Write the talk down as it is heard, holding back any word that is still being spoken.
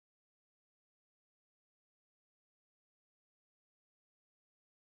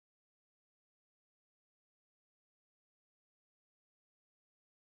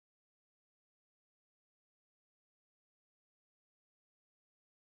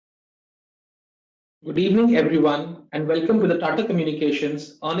Good evening, everyone, and welcome to the Tata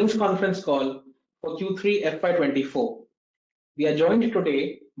Communications earnings conference call for Q3 FY24. We are joined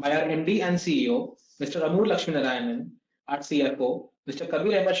today by our MD and CEO, Mr. Amur Lakshminarayanan, our CFO, Mr.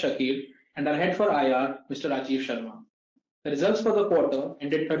 Kabir Ahmed Shakir, and our head for IR, Mr. Rajiv Sharma. The results for the quarter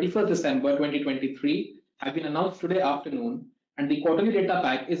ended 31st December 2023 have been announced today afternoon, and the quarterly data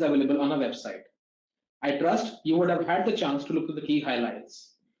pack is available on our website. I trust you would have had the chance to look at the key highlights.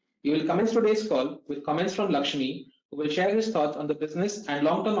 We will commence today's call with comments from Lakshmi, who will share his thoughts on the business and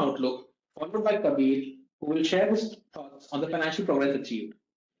long-term outlook, followed by Kabir, who will share his thoughts on the financial progress achieved.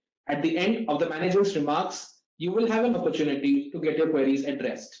 At the end of the manager's remarks, you will have an opportunity to get your queries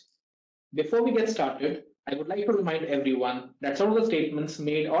addressed. Before we get started, I would like to remind everyone that some of the statements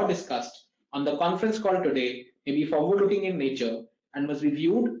made or discussed on the conference call today may be forward-looking in nature and must be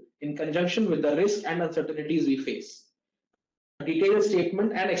viewed in conjunction with the risks and uncertainties we face. A detailed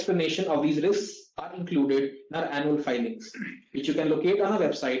statement and explanation of these risks are included in our annual filings, which you can locate on our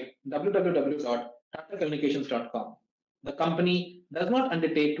website www.tatacommunications.com. The company does not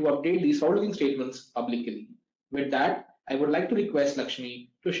undertake to update these forward-looking statements publicly. With that, I would like to request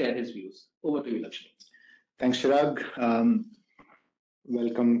Lakshmi to share his views. Over to you, Lakshmi. Thanks, Chirag.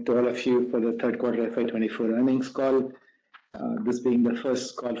 Welcome to all of you for the third quarter FY24 earnings call. This being the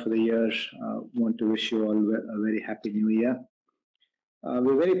first call for the year, want to wish you all a very happy new year.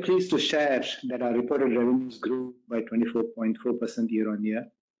 We're very pleased to share that our reported revenues grew by 24.4%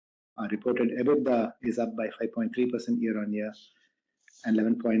 year-on-year. Our reported EBITDA is up by 5.3% year-on-year and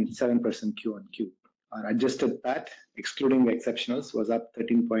 11.7% Q-on-Q. Our adjusted PAT, excluding the exceptionals, was up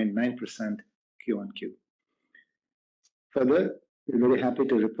 13.9% Q-on-Q. Further, we're very happy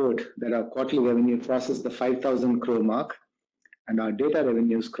to report that our quarterly revenue crosses the 5,000 crore mark, and our data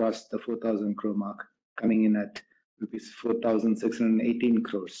revenues crossed the 4,000 crore mark, coming in at rupees 4,618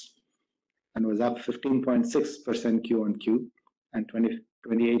 crores, and was up 15.6% Q-on-Q and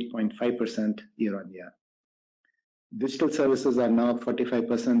 28.5% year-on-year. Digital services are now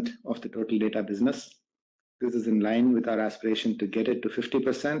 45% of the total data business. This is in line with our aspiration to get it to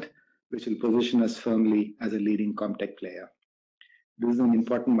 50%, which will position us firmly as a leading Comtech player. This is an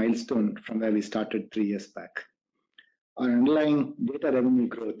important milestone from where we started 3 years back. Our underlying data revenue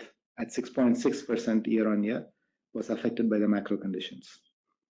growth at 6.6% year-on-year was affected by the macro conditions.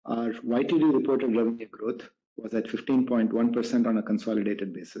 Our YTD reported revenue growth was at 15.1% on a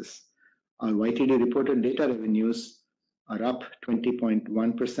consolidated basis. Our YTD reported data revenues are up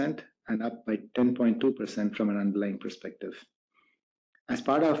 20.1% and up by 10.2% from an underlying perspective. As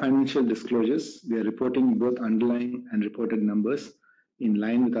part of our financial disclosures, we are reporting both underlying and reported numbers in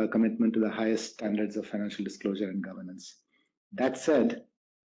line with our commitment to the highest standards of financial disclosure and governance. That said,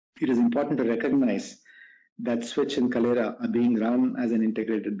 it is important to recognize that Switch and Kaleyra are being run as an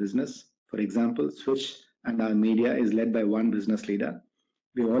integrated business. For example, Switch and our media is led by one business leader.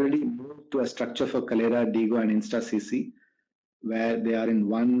 We've already moved to a structure for Kaleyra, Digo, and InstaCC, where they are in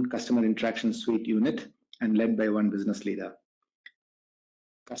one customer interaction suite unit and led by one business leader.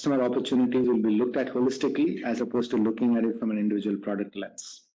 Customer opportunities will be looked at holistically as opposed to looking at it from an individual product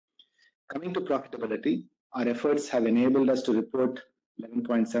lens. Coming to profitability, our efforts have enabled us to report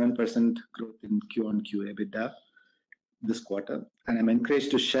 11.7% growth in Q-on-Q EBITDA this quarter, and I'm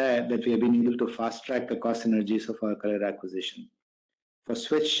encouraged to share that we have been able to fast-track the cost synergies of our Kaleyra acquisition. For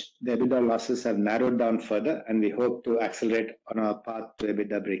Switch, the EBITDA losses have narrowed down further, and we hope to accelerate on our path to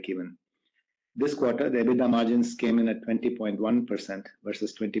EBITDA breakeven. This quarter, the EBITDA margins came in at 20.1%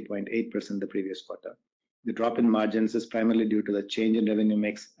 versus 20.8% the previous quarter. The drop in margins is primarily due to the change in revenue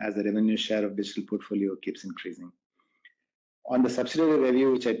mix as the revenue share of digital portfolio keeps increasing. On the subsidiary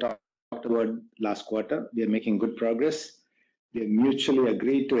review, which I talked about last quarter, we are making good progress. We have mutually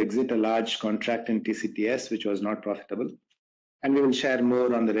agreed to exit a large contract in TCTS, which was not profitable, and we will share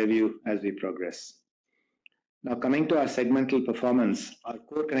more on the review as we progress. Now, coming to our segmental performance, our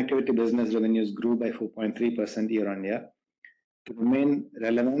core connectivity business revenues grew by 4.3% year-on-year. To remain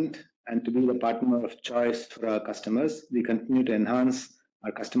relevant and to be the partner of choice for our customers, we continue to enhance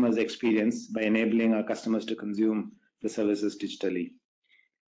our customers' experience by enabling our customers to consume the services digitally.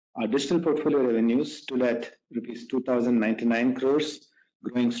 Our digital portfolio revenues stood at rupees 2,099 crores,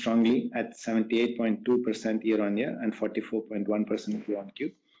 growing strongly at 78.2% year-on-year and 44.1%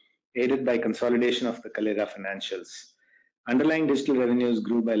 Q-on-Q, aided by consolidation of the Kaleyra financials. Underlying digital revenues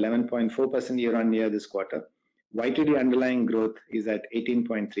grew by 11.4% year-on-year this quarter. YTD underlying growth is at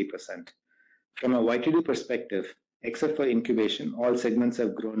 18.3%. From a YTD perspective, except for incubation, all segments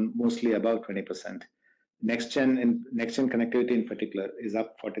have grown mostly above 20%. Next-gen connectivity in particular is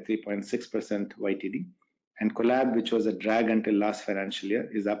up 43.6% YTD, and Collab, which was a drag until last financial year,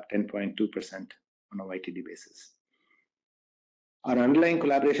 is up 10.2% on a YTD basis. Our underlying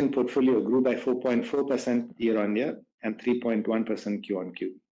collaboration portfolio grew by 4.4% year-on-year and 3.1%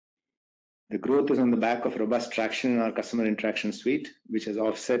 Q-on-Q. The growth is on the back of robust traction in our customer interaction suite, which has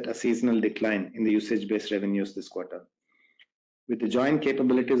offset a seasonal decline in the usage-based revenues this quarter. With the joint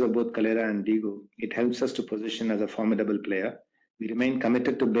capabilities of both Kaleyra and DIGO, it helps us to position as a formidable player. We remain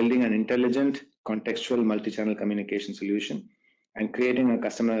committed to building an intelligent, contextual multi-channel communication solution and creating a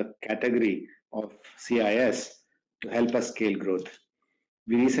customer category of CIS to help us scale growth.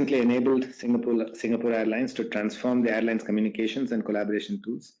 We recently enabled Singapore Airlines to transform the airline's communications and collaboration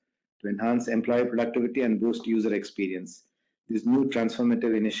tools to enhance employee productivity and boost user experience. This new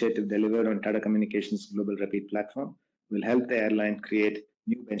transformative initiative delivered on Tata Communications Global Rapid platform will help the airline create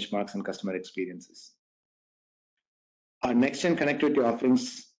new benchmarks and customer experiences. Our next-gen connectivity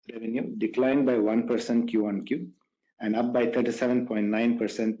offerings revenue declined by 1% Q-on-Q and up by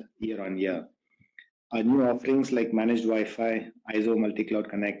 37.9% year-on-year. Our new offerings like Managed Wi-Fi, ISO Multi-Cloud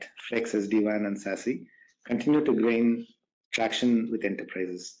Connect, Flex SD-WAN, and SASE continue to gain traction with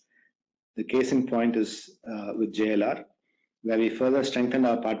enterprises. The case in point is with JLR, where we further strengthened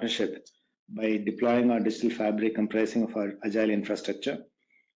our partnership by deploying our digital fabric comprising of our agile infrastructure,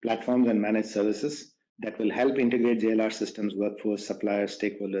 platforms, and managed services that will help integrate JLR systems, workforce, suppliers,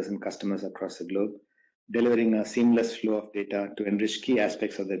 stakeholders, and customers across the globe, delivering a seamless flow of data to enrich key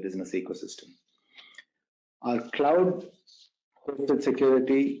aspects of their business ecosystem. Our cloud-hosted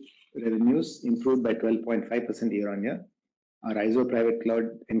security revenues improved by 12.5% year-on-year. Our ISO private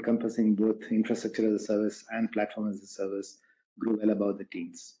cloud, encompassing both infrastructure as a service and platform as a service, grew well above the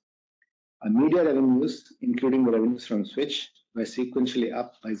teens. Our media revenues, including the revenues from Switch, were sequentially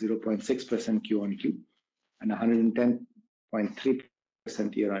up by 0.6% Q-on-Q and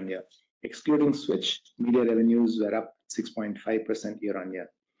 110.3% year-on-year. Excluding Switch, media revenues were up 6.5% year-on-year.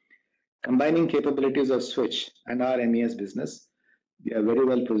 Combining capabilities of Switch and our MES business, we are very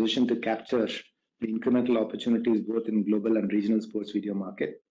well positioned to capture the incremental opportunities both in global and regional sports video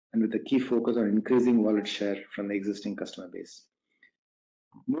market, and with a key focus on increasing wallet share from the existing customer base.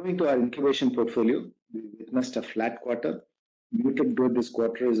 Moving to our incubation portfolio, we witnessed a flat quarter. Muted growth this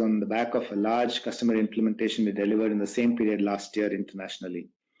quarter is on the back of a large customer implementation we delivered in the same period last year internationally.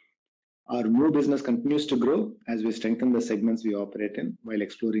 Our new business continues to grow as we strengthen the segments we operate in while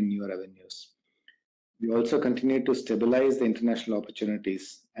exploring newer avenues. We also continue to stabilize the international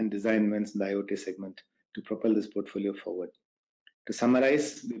opportunities and design wins in the IoT segment to propel this portfolio forward. To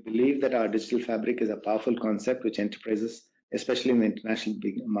summarize, we believe that our digital fabric is a powerful concept which enterprises, especially in the international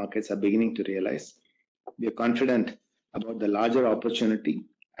markets, are beginning to realize. We are confident about the larger opportunity,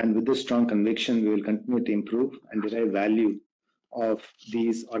 and with this strong conviction, we will continue to improve and derive value of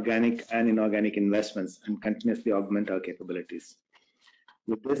these organic and inorganic investments and continuously augment our capabilities.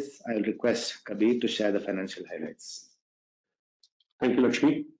 With this, I'll request Kabir to share the financial highlights. Thank you,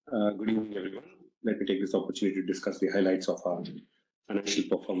 Lakshmi. Good evening, everyone. Let me take this opportunity to discuss the highlights of our financial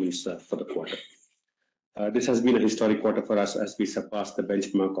performance for the quarter. This has been a historic quarter for us as we surpassed the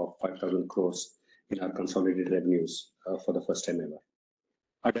benchmark of 5,000 crores in our consolidated revenues for the first time ever.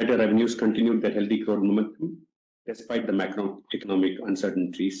 Our data revenues continued their healthy growth momentum despite the macroeconomic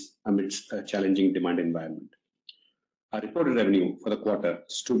uncertainties amidst a challenging demand environment. Our reported revenue for the quarter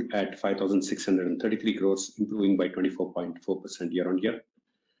stood at 5,633 crores, improving by 24.4% year-on-year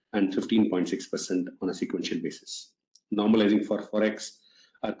and 15.6% on a sequential basis. Normalizing for Forex,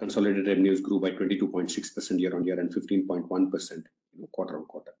 our consolidated revenues grew by 22.6% year-on-year and 15.1%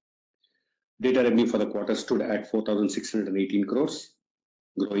 quarter-on-quarter. Data revenue for the quarter stood at 4,618 crores,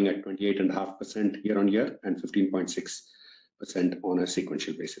 growing at 28.5% year-on-year and 15.6% on a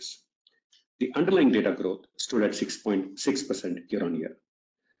sequential basis. The underlying data growth stood at 6.6% year-on-year.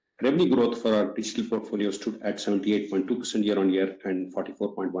 Revenue growth for our digital portfolio stood at 78.2% year-on-year and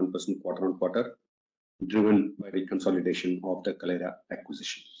 44.1% quarter-on-quarter, driven by the consolidation of the Kaleyra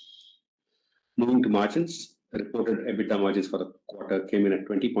acquisition. Moving to margins, reported EBITDA margins for the quarter came in at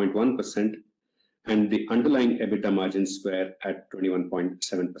 20.1%, and the underlying EBITDA margins were at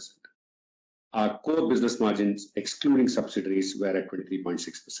 21.7%. Our core business margins, excluding subsidiaries, were at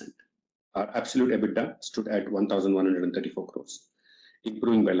 23.6%. Our absolute EBITDA stood at 1,134 crores,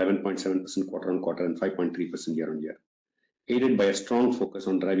 improving by 11.7% quarter-on-quarter and 5.3% year-on-year, aided by a strong focus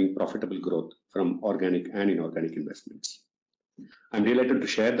on driving profitable growth from organic and inorganic investments. I'm delighted to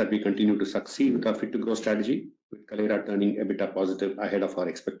share that we continue to succeed with our Fit to Grow strategy, with Kaleyra turning EBITDA positive ahead of our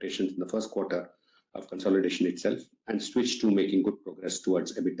expectations in the first quarter of consolidation itself, and Switch to making good progress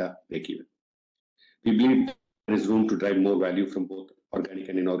towards EBITDA breakeven. We believe there is room to drive more value from both organic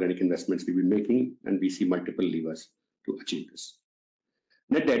and inorganic investments we've been making, and we see multiple levers to achieve this.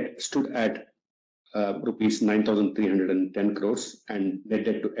 Net debt stood at rupees 9,310 crores and net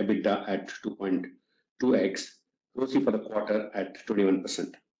debt to EBITDA at 2.2x, ROCE for the quarter at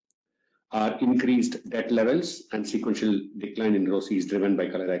 21%. Our increased debt levels and sequential decline in ROCE is driven by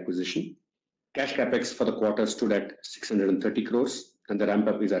Kaleyra acquisition. Cash capex for the quarter stood at 630 crores, and the ramp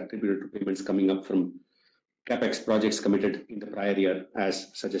up is attributed to payments coming up from capex projects committed in the prior year, as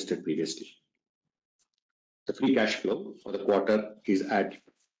suggested previously. The free cash flow for the quarter is at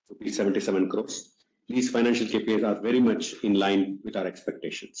 77 crores. These financial KPIs are very much in line with our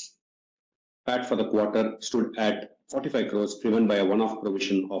expectations. PAT for the quarter stood at 45 crores, driven by a one-off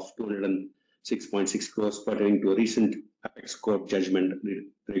provision of 206.6 crores pertaining to a recent apex court judgment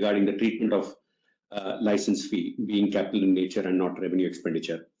regarding the treatment of license fee being capital in nature and not revenue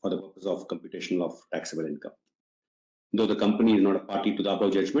expenditure for the purpose of computation of taxable income. Though the company is not a party to the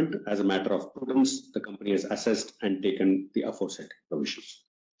above judgment, as a matter of prudence, the company has assessed and taken the aforesaid provisions.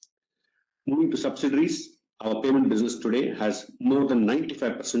 Moving to subsidiaries, our payment business today has more than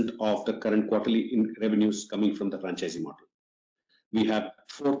 95% of the current quarterly revenues coming from the franchisee model. We have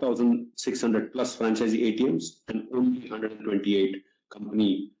 4,600 plus franchisee ATMs and only 128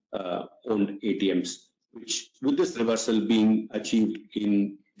 company owned ATMs, which with this reversal being achieved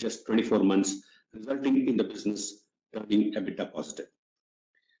in just 24 months, resulting in the business turning EBITDA positive.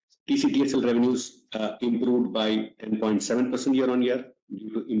 TCTSL revenues improved by 10.7% year on year due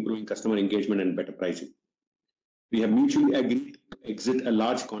to improving customer engagement and better pricing. We have mutually agreed to exit a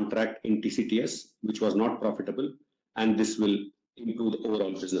large contract in TCTS, which was not profitable, and this will improve the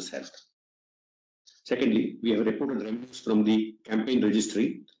overall business health. Secondly, we have reported revenues from the campaign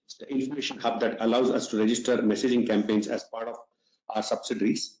registry, the information hub that allows us to register messaging campaigns as part of our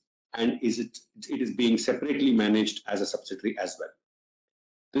subsidiaries, and it is being separately managed as a subsidiary as well.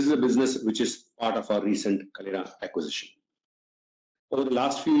 This is a business which is part of our recent Kaleyra acquisition. Over the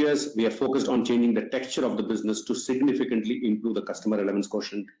last few years, we have focused on changing the texture of the business to significantly improve the customer relevance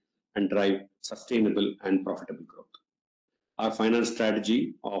quotient and drive sustainable and profitable growth. Our finance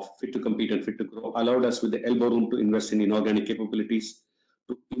strategy of fit to compete and fit to grow allowed us with the elbow room to invest in inorganic capabilities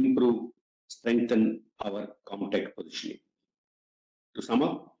to improve, strengthen our Comtech positioning. To sum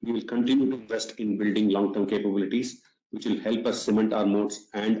up, we will continue to invest in building long-term capabilities, which will help us cement our moats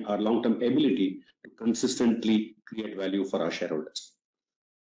and our long-term ability to consistently create value for our shareholders.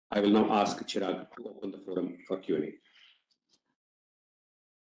 I will now ask Chirag to open the forum for Q&A.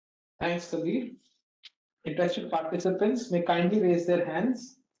 Thanks, Kabir. Interested participants may kindly raise their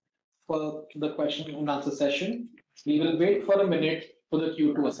hands for the question and answer session. We will wait for a minute for the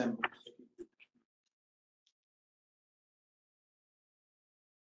queue to assemble.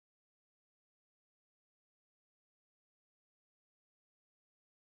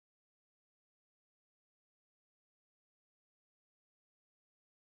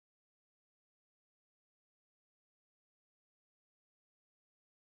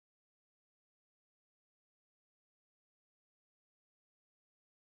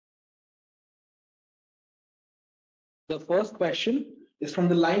 The first question is from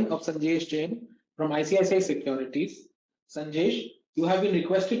the line of Sanjesh Jain from ICICI Securities. Sanjesh, you have been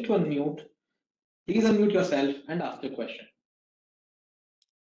requested to unmute. Please unmute yourself and ask your question.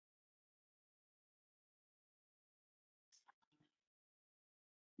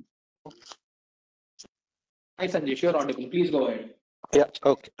 Hi Sanjesh, you're audible. Please go ahead. Yeah,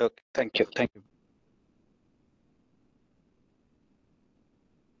 okay. Thank you.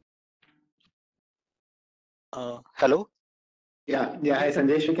 Hello? Yeah. Hi,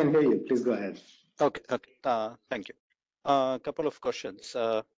 Sanjesh, we can hear you. Please go ahead. Okay. Thank you. A couple of questions.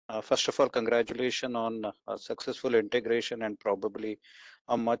 First of all, congratulations on a successful integration and probably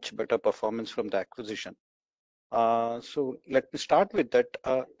a much better performance from the acquisition. So let me start with that.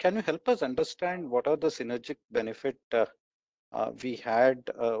 Can you help us understand what are the synergic benefit we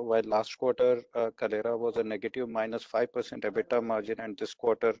had while last quarter Kaleyra was a negative -5% EBITDA margin, and this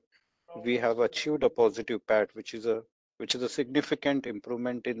quarter we have achieved a positive PAT, which is a significant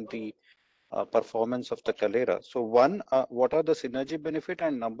improvement in the performance of the Kaleyra. So one, what are the synergy benefit,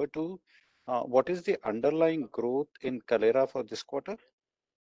 and number two, what is the underlying growth in Kaleyra for this quarter?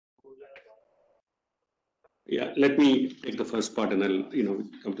 Yeah, let me take the first part, and I'll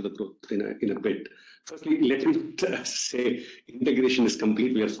come to the growth in a bit. Firstly, let me say integration is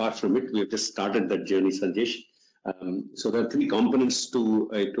complete. We are far from it. We have just started that journey, Sanjesh. So there are three components to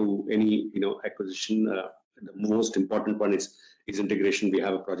any acquisition. The most important one is integration. We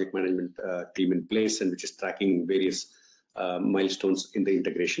have a project management team in place, and which is tracking various milestones in the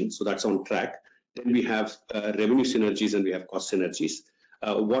integration. So that's on track. Then we have revenue synergies and we have cost synergies.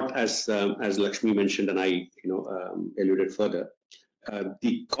 What as Lakshmi mentioned, and I alluded further,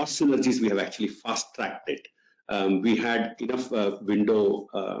 the cost synergies, we have actually fast-tracked it. We had enough window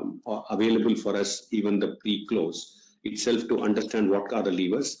available for us, even the pre-close itself, to understand what are the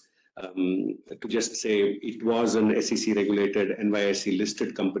levers. To just say it was an SEC-regulated, NYSE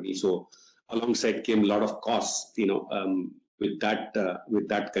listed company, so alongside came a lot of costs, with that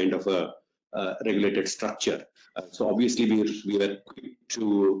kind of a regulated structure. So obviously we were quick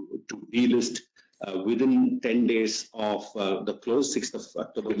to delist within 10 days of the close, 6th of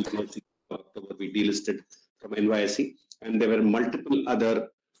October, we delisted from NYSE, and there were multiple other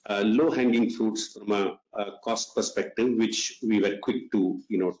low-hanging fruits from a cost perspective, which we were quick to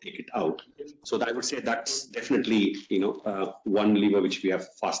take it out. So I would say that's definitely one lever which we have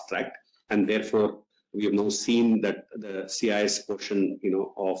fast-tracked, and therefore we have now seen that the CIS portion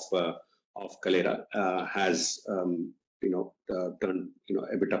of Kalera has turned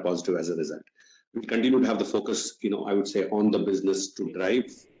EBITDA positive as a result. We continue to have the focus, I would say, on the business to drive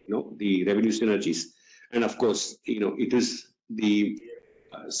the revenue synergies, and of course it is the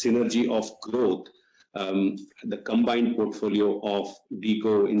synergy of growth, the combined portfolio of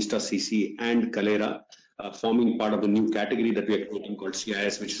Digo, InstaCC and Kalera forming part of the new category that we are creating called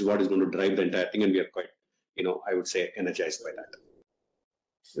CIS, which is what is going to drive the entire thing, and we are quite I would say energized by that.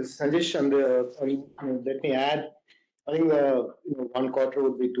 So Sanjesh, let me add, I think the one quarter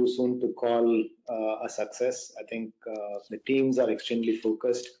would be too soon to call a success. I think the teams are extremely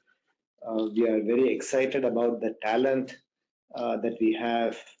focused. We are very excited about the talent that we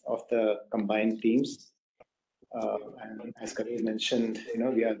have of the combined teams. And as Kadir mentioned,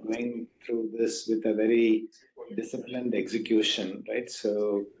 we are going through this with a very disciplined execution, right?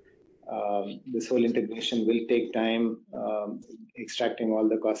 So this whole integration will take time, extracting all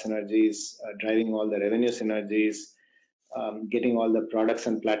the cost synergies, driving all the revenue synergies, getting all the products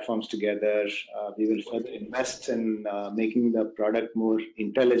and platforms together. We will further invest in making the product more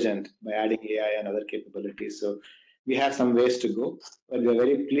intelligent by adding AI and other capabilities. So we have some ways to go, but we're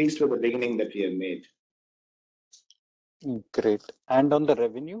very pleased with the beginning that we have made. Great. And on the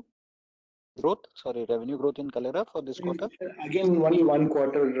revenue growth in Kalera for this quarter? Again, only one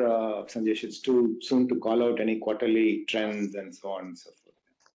quarter, Sanjesh. It's too soon to call out any quarterly trends and so on and so forth.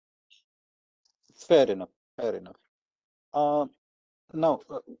 Fair enough. Now,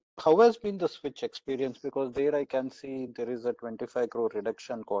 how has been the switch experience? Because there I can see there is a 25 crore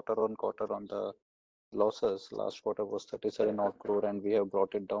reduction quarter on quarter on the losses. Last quarter was 37 odd crore and we have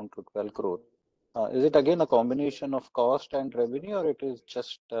brought it down to 12 crore. Is it again a combination of cost and revenue, or it is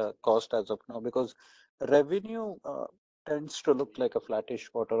just cost as of now? Because revenue tends to look like a flattish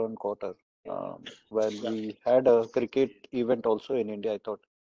quarter on quarter. While we had a cricket event also in India, I thought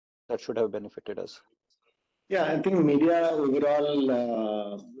that should have benefited us. Yeah, I think media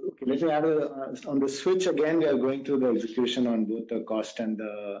overall, okay, let me add on the switch again, we are going through the execution on both the cost and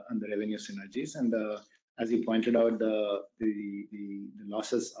the revenue synergies. And as you pointed out, the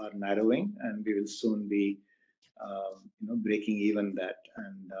losses are narrowing, and we will soon be breaking even that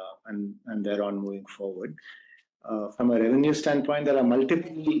and thereon moving forward. From a revenue standpoint, there are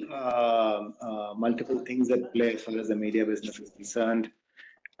multiple things at play as far as the media business is concerned.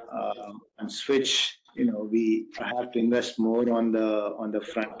 And switch, we have to invest more on the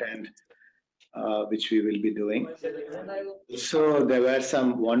front end, which we will be doing. So there were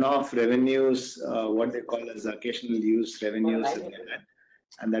some one-off revenues, what they call as occasional use revenues,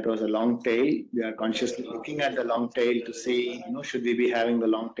 and that was a long tail. We are consciously looking at the long tail to see, should we be having the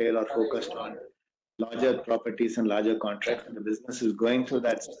long tail or focused on larger properties and larger contracts. And the business is going through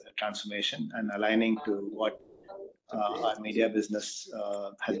that transformation and aligning to what our media business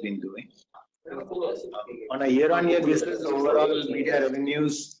has been doing. On a year-on-year basis, overall media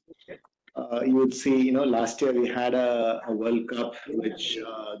revenues, you would see, last year we had a World Cup which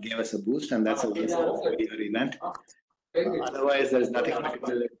gave us a boost, and that's a once-in-a-year event. Otherwise, there's nothing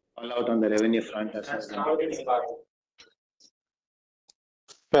to call out on the revenue front as well.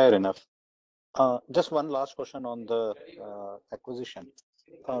 Fair enough. Just one last question on the acquisition.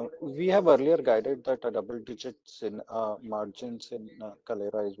 We have earlier guided that a double digits in margins in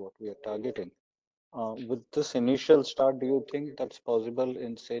Kalera is what we are targeting. With this initial start, do you think that's possible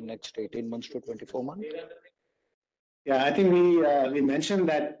in, say, next 18 months to 24 months? Yeah, I think we mentioned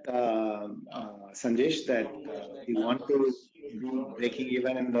that, Sanjesh, that we want to be breaking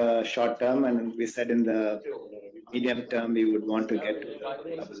even in the short term, and we said in the medium term we would want to get to double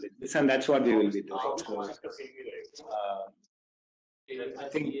digits, and that's what we will be doing. So, I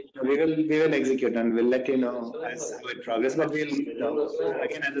think we will execute, and we'll let you know as we progress. But we'll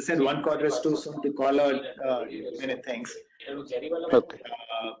again, as I said, one quarter is too soon to call out many things. Okay.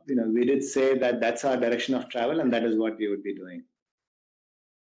 We did say that that's our direction of travel, and that is what we would be doing.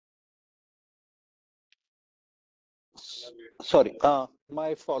 Sorry,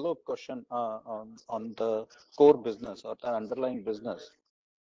 my follow-up question on the core business or the underlying business.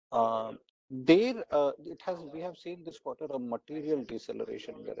 We have seen this quarter a material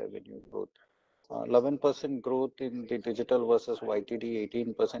deceleration in the revenue growth. 11% growth in the digital versus YTD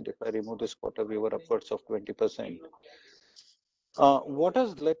 18%. If I remove this quarter, we were upwards of 20%. What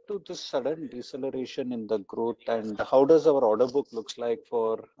has led to this sudden deceleration in the growth, and how does our order book looks like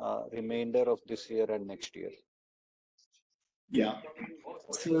for remainder of this year and next year? Yeah.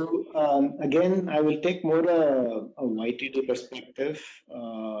 So again, I will take more a YTD perspective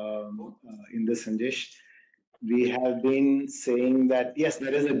in this, Sanjesh. We have been saying that yes,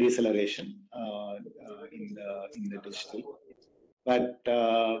 there is a deceleration in the digital, but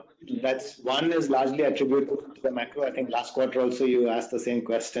that's one is largely attributable to the macro. I think last quarter also you asked the same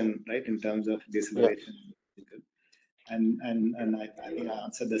question, right, in terms of deceleration. Yeah. And I think I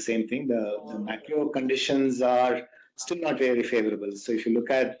answered the same thing. The macro conditions are still not very favorable. So if you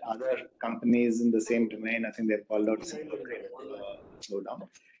look at other companies in the same domain, I think they've called out similar kind of slowdown.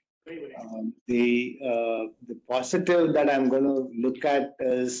 The positive that I'm going to look at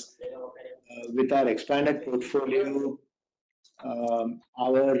is with our expanded portfolio,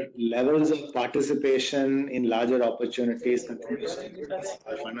 our levels of participation in larger opportunities continues to increase.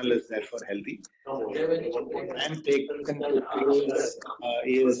 Our funnel is therefore healthy. I'm taken to close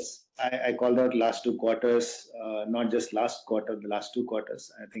is I called out last 2 quarters, not just last quarter, the last 2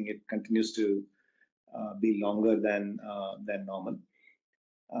 quarters. I think it continues to be longer than normal.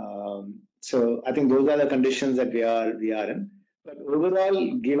 So I think those are the conditions that we are in. But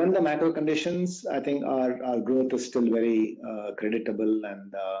overall, given the macro conditions, I think our growth is still very creditable,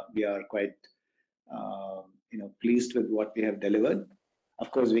 and we are quite pleased with what we have delivered. Of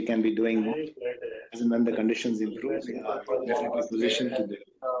course, we can be doing more. As and when the conditions improve, we are definitely positioned to deliver.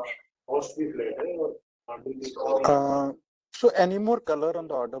 So any more color on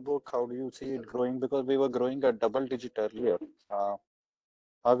the order book? How do you see it growing? Because we were growing at double digit earlier.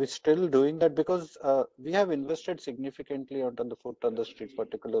 Are we still doing that? Because we have invested significantly on the foot on the street,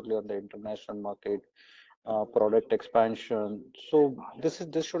 particularly on the international market, product expansion. So this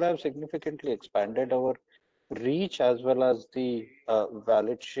should have significantly expanded our reach as well as the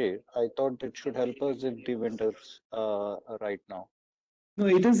wallet share. I thought it should help us with the vendors right now. No,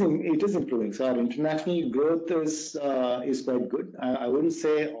 it is improving. So our international growth is quite good. I wouldn't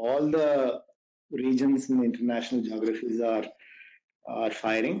say all the regions in the international geographies are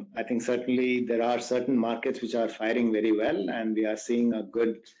firing. I think certainly there are certain markets which are firing very well, and we are seeing a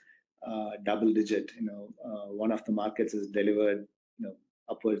good double digit. One of the markets is delivered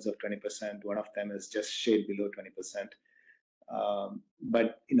upwards of 20%. One of them is just shade below 20%.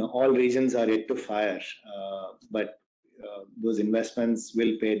 But all regions are yet to fire. But those investments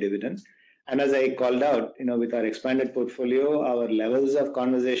will pay dividends. And as I called out, with our expanded portfolio, our levels of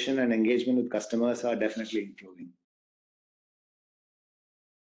conversation and engagement with customers are definitely improving.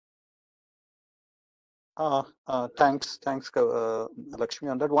 Thanks, Lakshmi.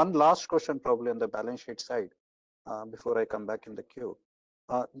 On that, one last question, probably on the balance sheet side, before I come back in the queue.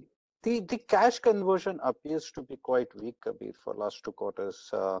 The cash conversion appears to be quite weak, Kabir, for last 2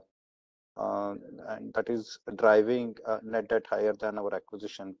 quarters, and that is driving net debt higher than our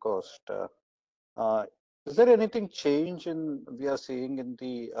acquisition cost. Is there anything change we are seeing in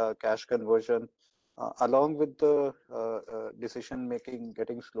the cash conversion, along with the decision making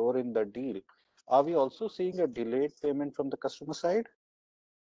getting slower in the deal? Are we also seeing a delayed payment from the customer side?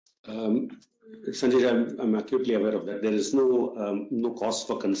 Sanjay, I'm acutely aware of that. There is no cause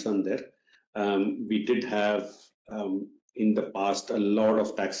for concern there. We did have in the past a lot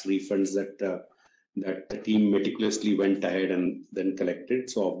of tax refunds that the team meticulously went ahead and then collected.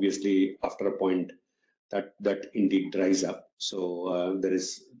 So obviously, after a point, that indeed dries up. So there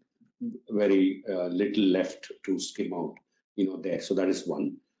is very little left to skim out, there. So that is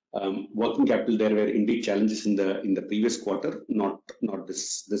one. Working capital, there were indeed challenges in the previous quarter, not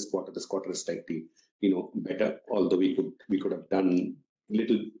this quarter. This quarter is slightly better, although we could have done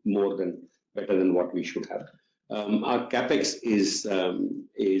little more than better than what we should have. Our capex is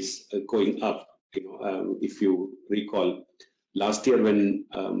going up. If you recall, last year when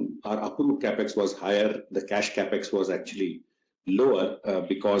our approved capex was higher, the cash capex was actually lower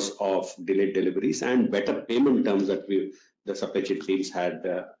because of delayed deliveries and better payment terms that the supply chain teams had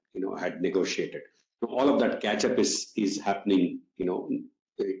negotiated. So all of that catch up is happening,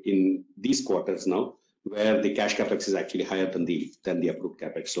 in these quarters now, where the cash capex is actually higher than the approved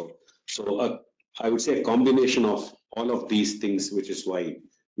capex. So I would say a combination of all of these things, which is why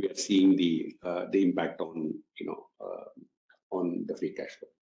we are seeing the impact on the free cash flow.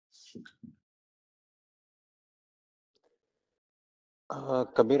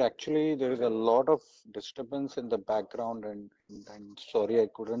 Kabir, actually, there is a lot of disturbance in the background, and sorry, I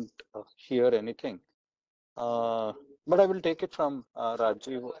couldn't hear anything. But I will take it from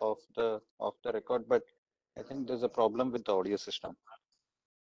Rajiv of the record. But I think there's a problem with the audio system.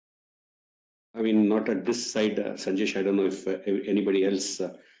 I mean, not at this side, Sanjesh. I don't know if anybody else.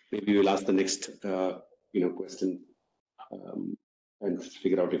 Maybe we'll ask the next, question and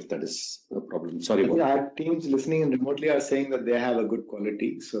figure out if that is a problem. Sorry about that. Our teams listening in remotely are saying that they have a good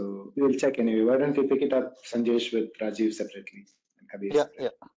quality, so we'll check anyway. Why don't you pick it up, Sanjesh, with Rajiv separately and Kabir Yeah, separately? yeah.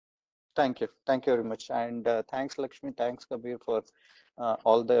 Thank you very much, and thanks, Lakshmi. Thanks, Kabir, for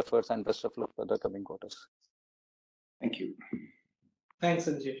all the efforts, and best of luck for the coming quarters. Thank you. Thanks,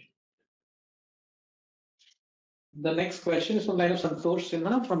 Sanjay. The next question is from the line of Santosh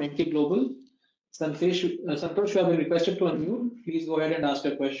Sinha from MK Global. Santosh, you have been requested to unmute. Please go ahead and ask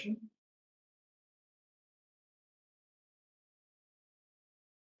your question.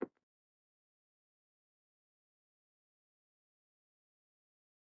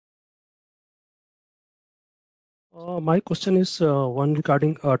 My question is one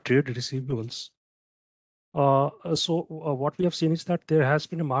regarding trade receivables. What we have seen is that there has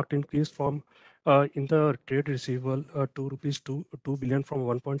been a marked increase from in the trade receivable to rupees 2 billion from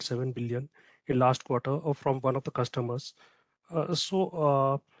 1.7 billion in last quarter from one of the customers. What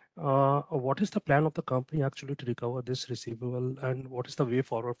is the plan of the company actually to recover this receivable, and what is the way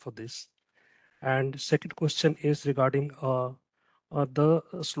forward for this? And second question is regarding the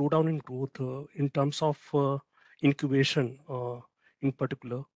slowdown in growth in terms of incubation in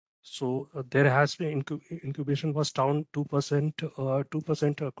particular. So there has been incubation was down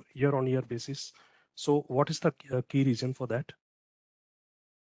 2% year-on-year basis. So what is the key reason for that?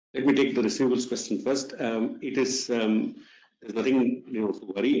 Let me take the receivables question first. It is there's nothing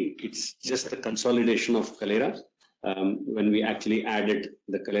to worry. It's just the consolidation of Kalera. When we actually added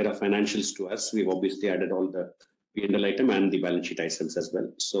the Kalera financials to us, we've obviously added all the P&L item and the balance sheet items as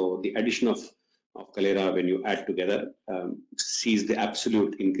well. So the addition of Kalera, when you add together, sees the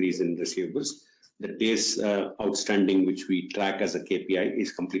absolute increase in receivables. The days outstanding, which we track as a KPI,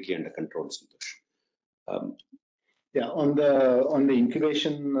 is completely under control, Santosh. Yeah, on the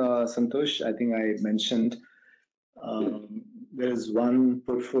incubation, Santosh, I think I mentioned there is one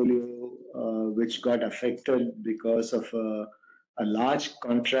portfolio which got affected because of a large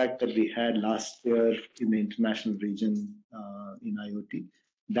contract that we had last year in the international region in IoT.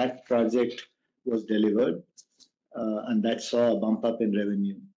 That project was delivered, and that saw a bump up in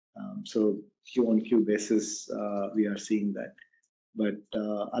revenue. So Q on Q basis, we are seeing that. But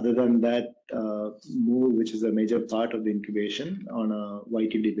other than that, move, which is a major part of the incubation, on a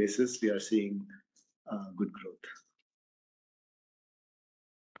YTD basis, we are seeing good growth.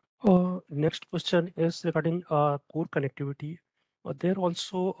 Next question is regarding core connectivity. There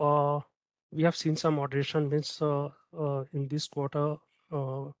also we have seen some moderation means in this quarter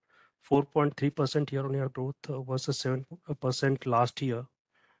 4.3% year-on-year growth versus 7% last year,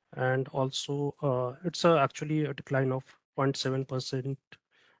 and also it's actually a decline of 0.7%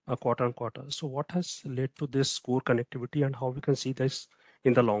 quarter on quarter. So what has led to this core connectivity, and how we can see this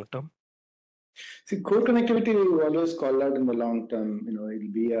in the long term? See, core connectivity we always call out in the long term. It'll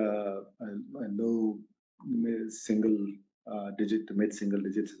be a low single digit to mid single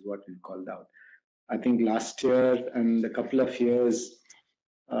digits is what we called out. I think last year and a couple of years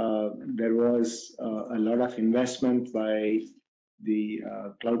there was a lot of investment by the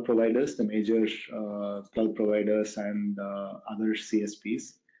cloud providers, the major cloud providers and other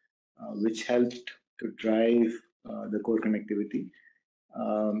CSPs, which helped to drive the core connectivity.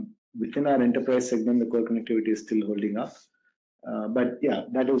 Within our enterprise segment, the core connectivity is still holding up. But yeah,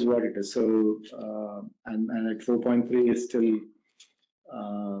 that is what it is. So, and at 4.3 is still,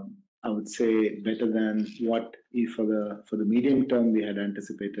 I would say, better than what if for the medium term we had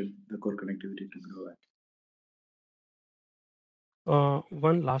anticipated the core connectivity to grow at.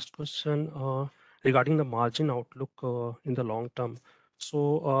 One last question regarding the margin outlook in the long term.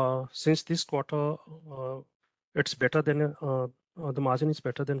 So since this quarter, it's better than the margin is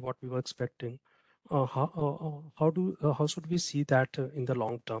better than what we were expecting. How should we see that in the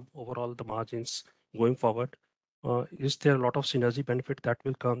long term overall the margins going forward? Is there a lot of synergy benefit that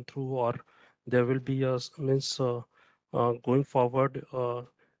will come through, or there will be a means going forward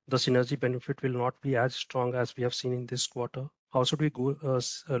the synergy benefit will not be as strong as we have seen in this quarter? How should we go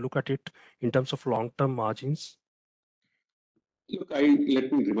look at it in terms of long-term margins? Look,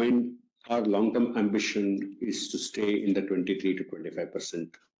 let me remind, our long-term ambition is to stay in the 23 to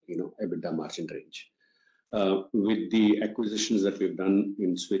 25%, EBITDA margin range. with the acquisitions that we've done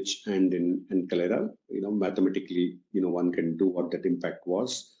in Switch and in Kalera, mathematically, one can do what that impact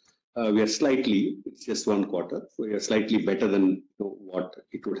was. We are slightly, it's just one quarter, we are slightly better than what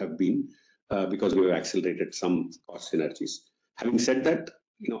it would have been because we have accelerated some cost synergies. Having said that,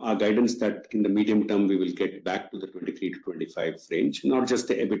 our guidance that in the medium term we will get back to the 23 to 25 range, not just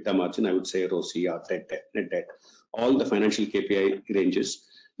the EBITDA margin, I would say ROCE or net debt, all the financial KPI ranges,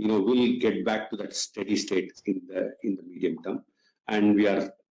 will get back to that steady state in the medium term, and we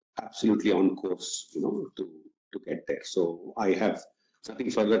are absolutely on course, to get there. So I have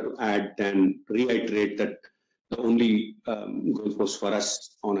nothing further to add than reiterate that the only goalpost for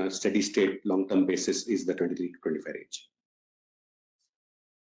us on a steady state long-term basis is the 23 to 25 range.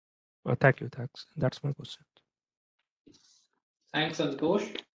 Thank you. Thanks. That's my question. Thanks,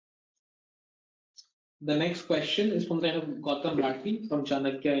 Santosh. The next question is from the line of Gautam Rathi from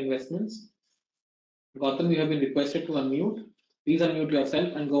Chanakya Investments. Gautam, you have been requested to unmute. Please unmute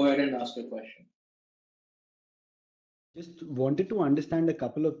yourself and go ahead and ask your question. Just wanted to understand a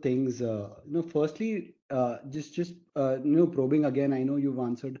couple of things. Firstly, probing again. I know you've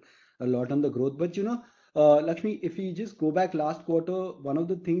answered a lot on the growth, but Lakshmi, if you just go back last quarter, one of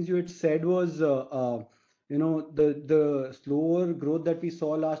the things you had said was, the slower growth that we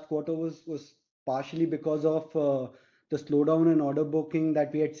saw last quarter was partially because of the slowdown in order booking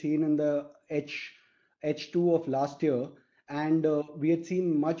that we had seen in the H2 of last year. And we had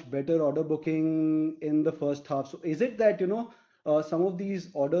seen much better order booking in the first half. So is it that, some of these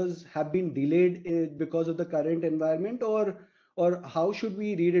orders have been delayed because of the current environment, or how should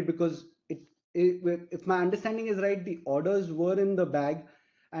we read it? Because if my understanding is right, the orders were in the bag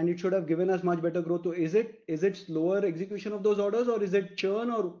and it should have given us much better growth. So is it slower execution of those orders, or is it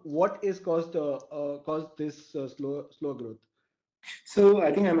churn, or what is caused this slow growth? So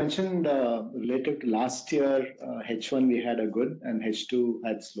I think I mentioned related to last year, H1 we had a good, and H2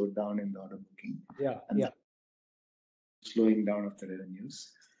 had slowed down in the order booking. Slowing down of the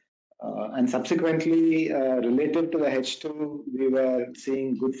revenues. And subsequently, related to the H2, we were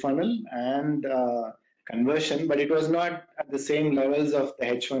seeing good funnel and conversion, but it was not at the same levels of the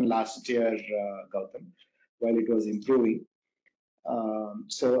H1 last year, Gautam, while it was improving.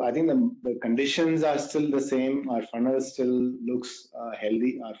 So I think the conditions are still the same. Our funnel still looks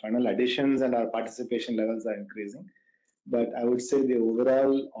healthy. Our funnel additions and our participation levels are increasing. But I would say the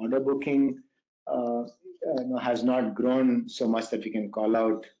overall order booking has not grown so much that we can call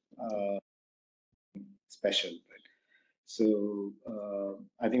out special. Right? So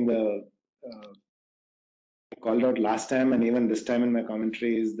I think I called out last time and even this time in my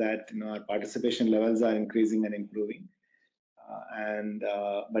commentary is that our participation levels are increasing and improving.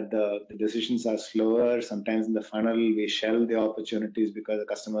 But the decisions are slower. Sometimes in the funnel, we shelve the opportunities because the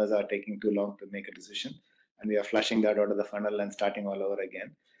customers are taking too long to make a decision, and we are flushing that out of the funnel and starting all over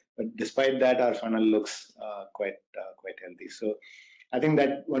again. But despite that, our funnel looks quite healthy. So I think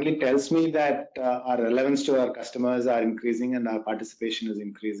that only tells me that our relevance to our customers are increasing and our participation is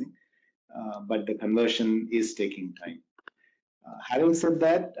increasing, but the conversion is taking time. Having said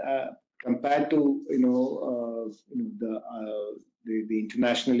that, compared to the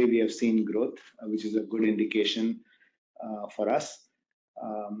internationally, we have seen growth, which is a good indication for us.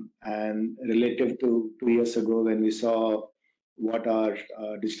 And relative to 2 years ago, when we saw what our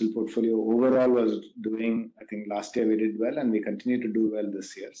digital portfolio overall was doing, I think last year we did well, and we continue to do well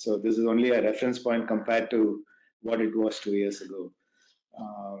this year. So this is only a reference point compared to what it was 2 years ago.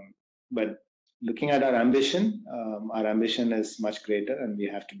 But looking at our ambition is much greater, and we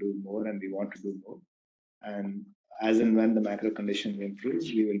have to do more, and we want to do more. And as and when the macro condition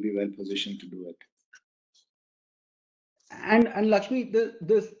improves, we will be well positioned to do it. And Lakshmi,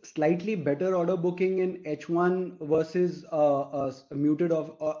 the slightly better order booking in H1 versus muted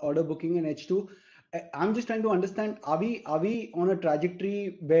of order booking in H2. I'm just trying to understand: are we on a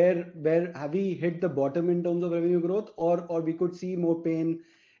trajectory where have we hit the bottom in terms of revenue growth, or we could see more pain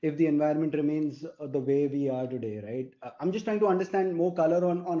if the environment remains the way we are today, right? I'm just trying to understand more color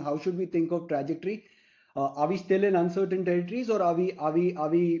on how should we think of trajectory. Are we still in uncertain territories, or are we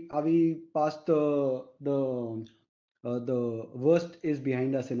past the worst is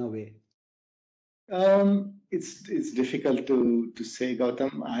behind us in a way? It's difficult to say,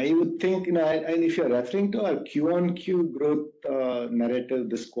 Gautam. I would think, and if you're referring to our Q-on-Q growth narrative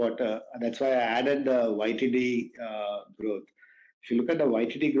this quarter, that's why I added the YTD growth. If you look at the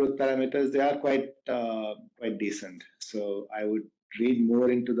YTD growth parameters, they are quite decent. So I would read more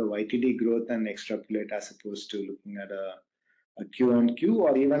into the YTD growth and extrapolate as opposed to looking at a Q-on-Q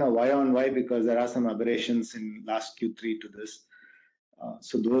or even a Y-on-Y, because there are some aberrations in last Q3 to this.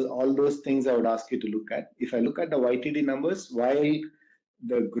 So all those things I would ask you to look at. If I look at the YTD numbers, while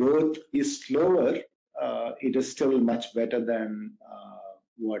the growth is slower, it is still much better than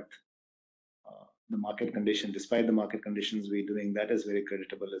what the market condition, despite the market conditions we're doing, that is very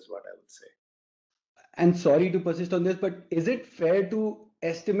creditable is what I would say. And sorry to persist on this, but is it fair to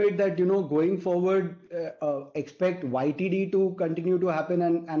estimate that, going forward, expect YTD to continue to happen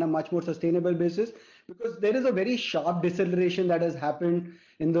and a much more sustainable basis? Because there is a very sharp deceleration that has happened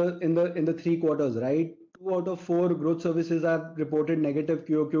in the 3 quarters, right? 2 out of 4 growth services have reported negative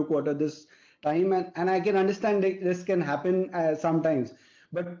QOQ quarter this time, and I can understand that this can happen sometimes.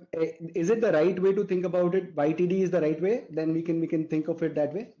 But is it the right way to think about it? YTD is the right way, then we can think of it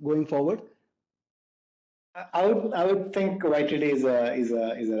that way going forward. I would think YTD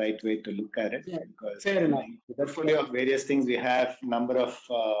is a right way to look at it, Yeah, because fair enough. the portfolio of various things we have, number of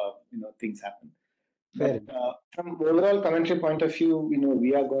things happen. Fair But enough. from overall commentary point of view,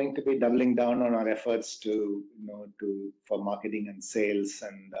 we are going to be doubling down on our efforts for marketing and sales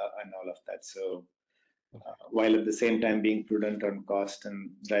and all of that. So while at the same time being prudent on cost and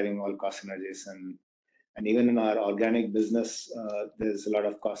driving all cost synergies, and even in our organic business, there's a lot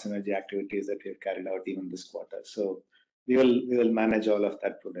of cost synergy activities that we have carried out even this quarter. So we will manage all of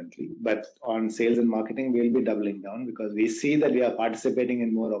that prudently. But on sales and marketing, we'll be doubling down because we see that we are participating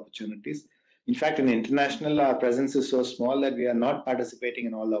in more opportunities. In fact, in international, our presence is so small that we are not participating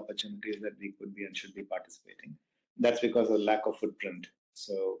in all the opportunities that we could be and should be participating. That's because of lack of footprint.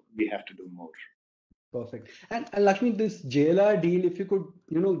 So we have to do more. Perfect. And Lakshmi, this JLR deal, if you could,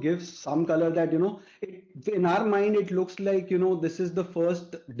 give some color that, in our mind, it looks like, this is the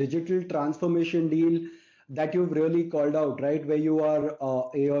first digital transformation deal that you've really called out, right? Where you are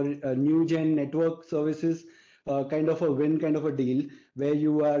your new gen network services, kind of a win, kind of a deal, where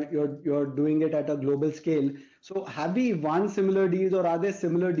you're doing it at a global scale. So have we won similar deals, or are there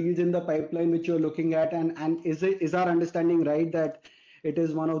similar deals in the pipeline which you're looking at? And is our understanding right that it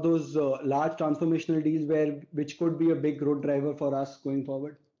is one of those large transformational deals which could be a big growth driver for us going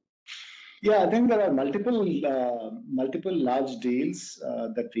forward? Yeah, I think there are multiple large deals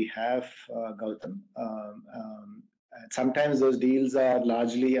that we have, Gautam. And sometimes those deals are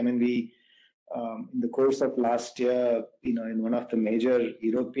largely, I mean, we in the course of last year, in one of the major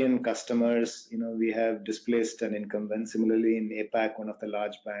European customers, we have displaced an incumbent. Similarly, in APAC, one of the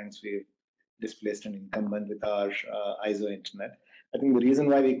large banks, we've displaced an incumbent with our ISO Internet. I think the reason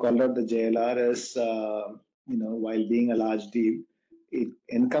why we called out the JLR is, while being a large deal, it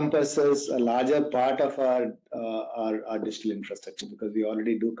encompasses a larger part of our digital infrastructure because we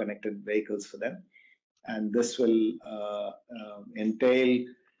already do connected vehicles for them, and this will entail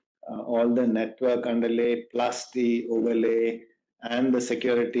all the network underlay plus the overlay and the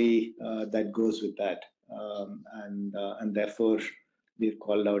security that goes with that, and therefore we've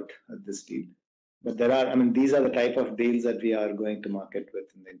called out this deal. But these are the type of deals that we are going to market with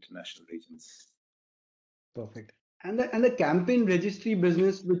in the international regions. Perfect. And the campaign registry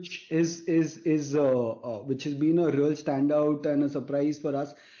business, which which has been a real standout and a surprise for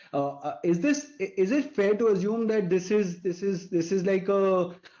us. Is it fair to assume that this is like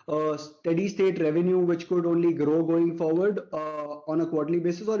a steady state revenue which could only grow going forward on a quarterly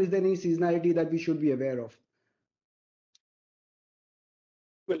basis, or is there any seasonality that we should be aware of?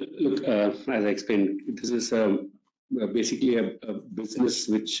 Well, look, as I explained, this is basically a business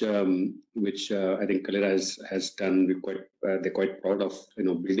which I think Kalera has done. They're quite proud of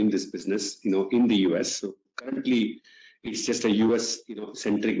building this business in the US. So currently, it's just a US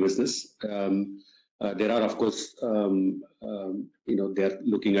centric business. There are, of course, they're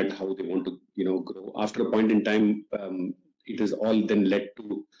looking at how they want to grow. After a point in time, it has all then led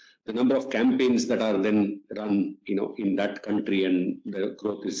to the number of campaigns that are then run in that country, and the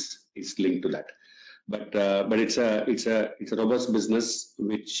growth is linked to that. But it's a robust business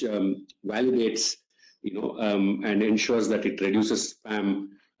which validates and ensures that it reduces spam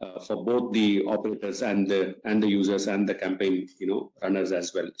for both the operators and the users and the campaign runners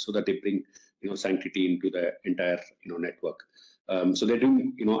as well, so that they bring sanctity into the entire network. So they're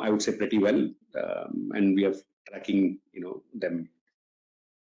doing I would say pretty well, and we are tracking them.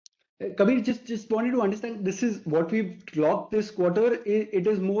 Kabir, just wanted to understand, this is what we've clocked this quarter. It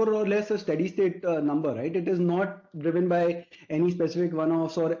is more or less a steady state number, right? It is not driven by any specific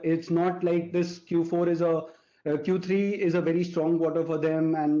one-offs, or it's not like this Q4 is Q3 is a very strong quarter for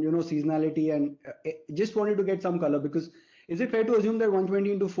them, and seasonality. And just wanted to get some color, because is it fair to assume that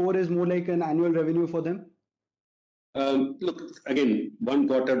 120 into 4 is more like an annual revenue for them? Look, again, one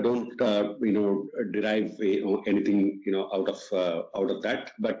quarter don't derive anything out of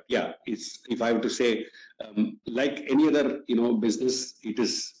that. But yeah, it's if I were to say, like any other business, it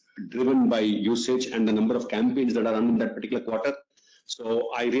is driven by usage and the number of campaigns that are run in that particular quarter. So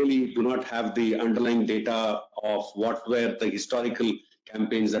I really do not have the underlying data of what were the historical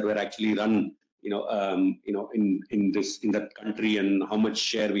campaigns that were actually run, in that country and how much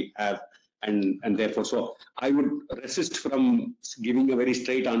share we have, and therefore, so I would resist from giving a very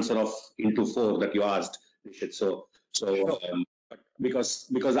straight answer of into 4 that you asked, Nishit. But because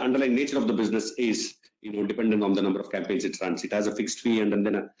the underlying nature of the business is dependent on the number of campaigns it runs. It has a fixed fee and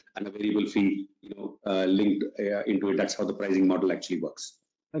then a variable fee linked into it. That's how the pricing model actually works.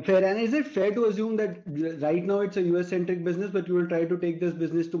 Fair. And is it fair to assume that right now it's a US centric business, but you will try to take this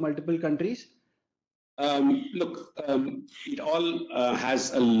business to multiple countries? Look, it all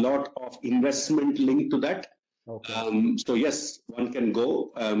has a lot of investment linked to that. Okay. So yes, one can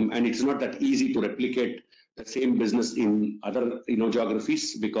go, and it's not that easy to replicate the same business in other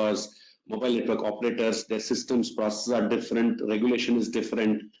geographies, because mobile network operators, their systems processes are different, regulation is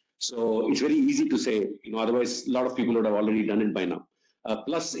different. So it's very easy to say, otherwise a lot of people would have already done it by now.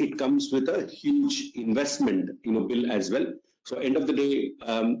 Plus, it comes with a huge investment bill as well. So end of the day,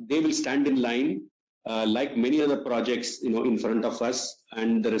 they will stand in line like many other projects in front of us,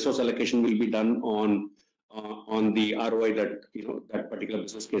 and the resource allocation will be done on the ROI that that particular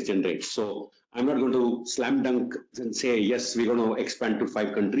business case generates. So I'm not going to slam dunk and say yes, we're going to expand to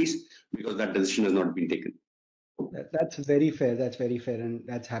 5 countries, because that decision has not been taken. That's very fair. That's very fair, and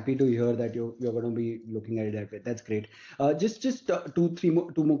that's happy to hear that you're going to be looking at it that way. That's great. Just two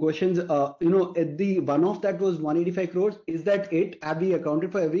more questions. The one-off that was 185 crores, is that it? Have we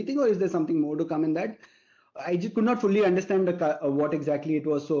accounted for everything, or is there something more to come in that? I just could not fully understand what exactly it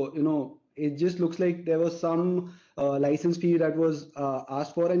was. So it just looks like there was some license fee that was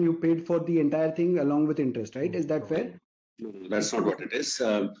asked for, and you paid for the entire thing along with interest, right? Is that fair? No, that's not what it is.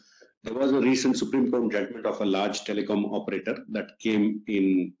 There was a recent Supreme Court judgment of a large telecom operator that came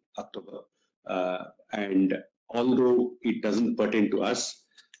in October, and although it doesn't pertain to us,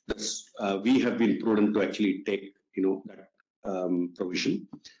 we have been prudent to actually take that provision.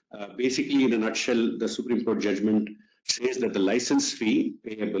 Basically, in a nutshell, the Supreme Court judgment says that the license fee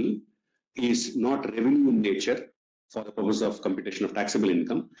payable is not revenue in nature for the purpose of computation of taxable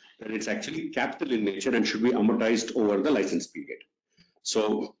income, that it's actually capital in nature and should be amortized over the license period.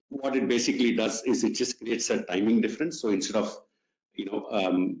 So what it basically does is it just creates a timing difference. So instead of,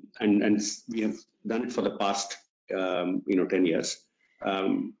 and we have done it for the past, 10 years,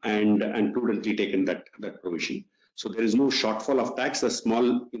 and prudently taken that provision. So there is no shortfall of tax. A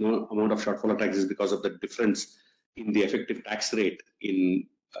small, amount of shortfall of tax is because of the difference in the effective tax rate in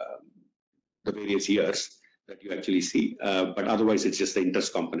the various years that you actually see. But otherwise, it's just the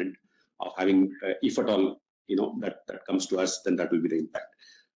interest component of having, if at all, that comes to us, then that will be the impact.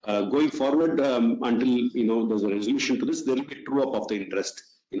 Going forward, until there's a resolution to this, there will be a true up of the interest,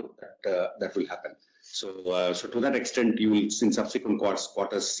 that will happen. So to that extent, you will in subsequent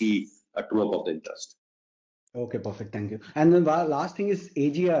quarters see a true up of the interest. Okay, perfect. Thank you. And then last thing is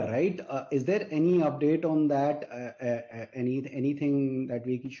AGR, right? Is there any update on that? Anything that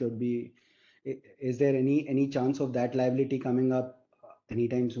we should be? Is there any chance of that liability coming up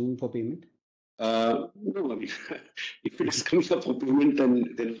anytime soon for payment? No, I mean, if it is coming up for payment,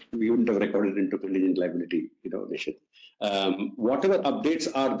 then we wouldn't have recorded into contingent liability, Nishit. Whatever updates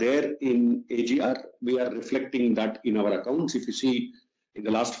are there in AGR, we are reflecting that in our accounts. If you see, in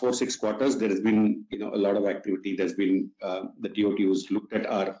the last 4-6 quarters, there has been, a lot of activity. There's been the DOTs looked at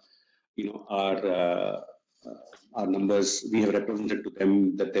our numbers. We have represented to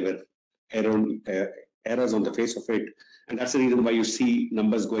them that there were errors on the face of it. And that's the reason why you see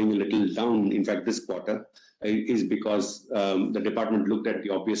numbers going a little down. In fact, this quarter is because the department looked at the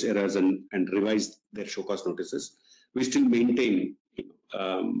obvious errors and revised their show cause notices. We still maintain,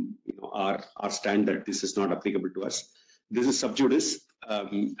 our stand that this is not applicable to us. This is sub judice,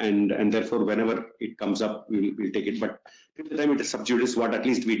 and therefore, whenever it comes up, we'll take it. But till the time it is sub judice, what at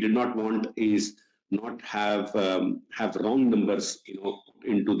least we did not want is not have wrong numbers,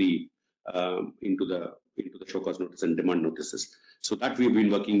 into the show cause notice and demand notices. So that we've been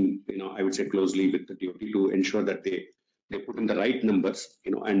working, I would say closely with the DOT to ensure that they put in the right numbers,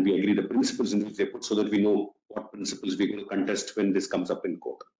 and we agree the principles in which they put, so that we know what principles we're going to contest when this comes up in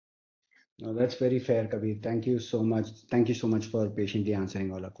court. No, that's very fair, Kabir. Thank you so much. Thank you so much for patiently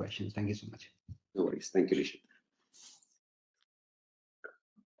answering all our questions. Thank you so much. No worries. Thank you, Nishit.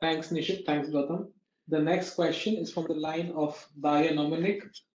 Thanks, Nishit. Thanks, Gautam. The next question is from the line of Baya Dominic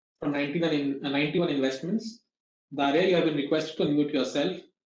from 91 Investments. Daria, you have been requested to unmute yourself.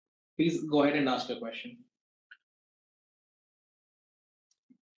 Please go ahead and ask your question.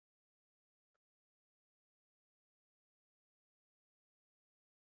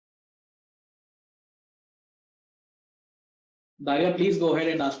 Daria, please go ahead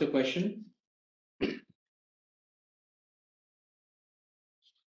and ask your question.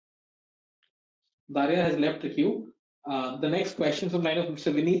 Daria has left the queue. The next question from line of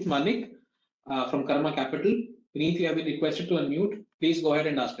Mr. Vineet Manik from Karma Capital. Vineet, you have been requested to unmute. Please go ahead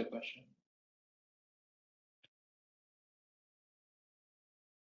and ask your question.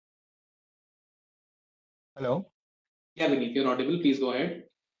 Hello. Yeah, Vineet, you're audible. Please go ahead.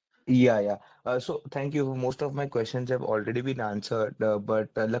 Yeah. So thank you. Most of my questions have already been answered. But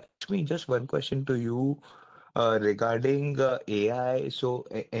Lakshmi, just one question to you regarding AI. So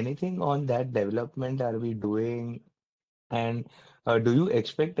anything on that development are we doing? And do you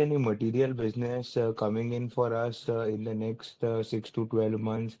expect any material business coming in for us in the next 6 to 12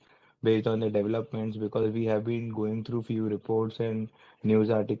 months based on the developments? Because we have been going through few reports and news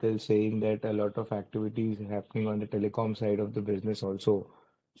articles saying that a lot of activities happening on the telecom side of the business also.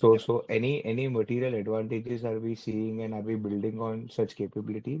 So any material advantages are we seeing and are we building on such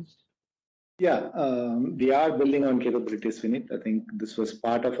capabilities? Yeah, we are building on capabilities, Vinit. I think this was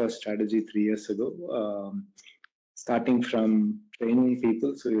part of our strategy 3 years ago, starting from training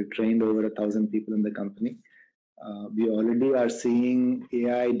people. So we trained over 1,000 people in the company. We already are seeing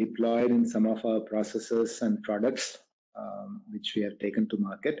AI deployed in some of our processes and products, which we have taken to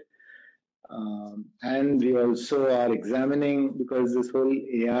market. And we also are examining, because this whole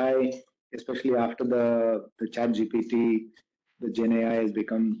AI, especially after the chat GPT, the Gen AI has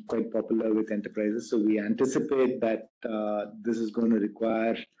become quite popular with enterprises. So we anticipate that this is going to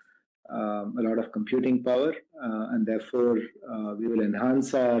require a lot of computing power, and therefore we will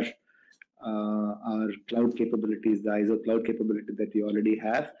enhance our cloud capabilities, the ISO cloud capability that we already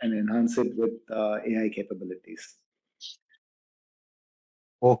have, and enhance it with AI capabilities.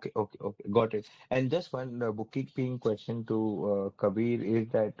 Okay. Got it. And just one bookkeeping question to Kabir is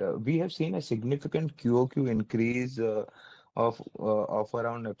that we have seen a significant QOQ increase of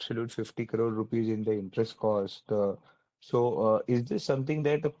around absolute 50 crore rupees in the interest cost. So is this something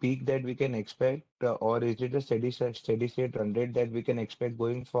that a peak that we can expect, or is it a steady state run rate that we can expect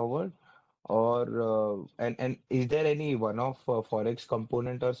going forward? Or and is there any one-off forex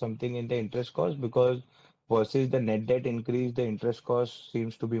component or something in the interest cost? Because versus the net debt increase, the interest cost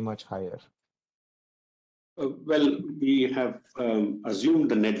seems to be much higher. Well, we have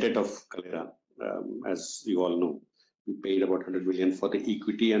assumed the net debt of Kalera, as you all know. We paid about 100 million for the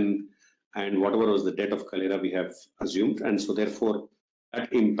equity, and whatever was the debt of Kalera, we have assumed, and so therefore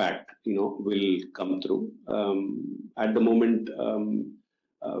that impact, will come through. At the moment,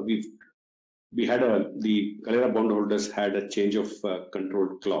 the Kalera bondholders had a change of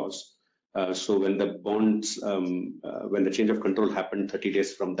control clause. So when the bonds, when the change of control happened 30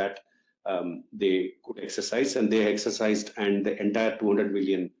 days from that, they could exercise, and they exercised, and the entire $200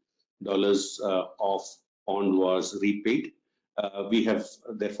 million of bond was repaid. We have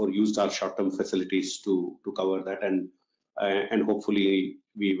therefore used our short-term facilities to cover that, and hopefully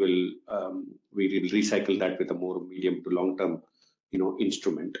we will recycle that with a more medium to long-term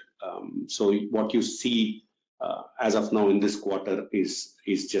instrument. So what you see as of now in this quarter is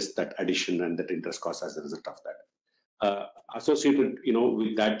just that addition and that interest cost as a result of that. Associated,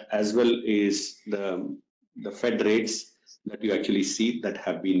 with that as well is the Fed rates that you actually see that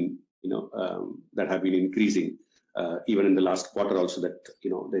have been, increasing even in the last quarter also, that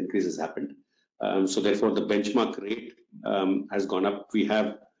the increases happened. So therefore the benchmark rate has gone up. We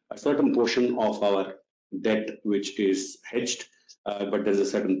have a certain portion of our debt which is hedged, but there's a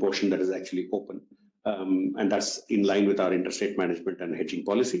certain portion that is actually open, and that's in line with our interest rate management and hedging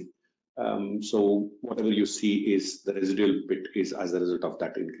policy. So whatever you see is the residual bit is as a result of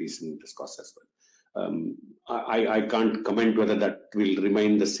that increase in interest cost as well. I can't comment whether that will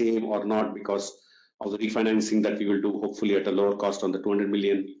remain the same or not, because of the refinancing that we will do, hopefully at a lower cost on the 200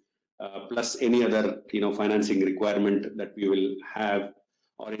 million, plus any other financing requirement that we will have,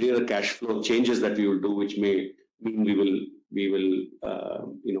 or any other cash flow changes that we will do, which may mean we will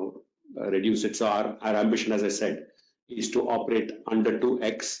reduce it. So our ambition, as I said, is to operate under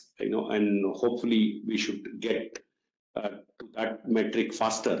 2x, and hopefully we should get to that metric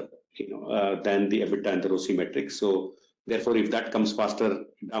faster, than the EBITDA and the ROCE metric. So therefore, if that comes faster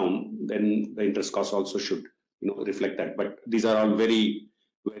down, then the interest cost also should, reflect that. But these are all very,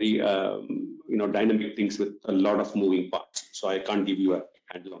 very, dynamic things with a lot of moving parts. So I can't give you a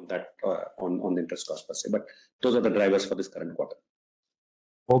handle on that, on the interest cost per se. But those are the drivers for this current quarter.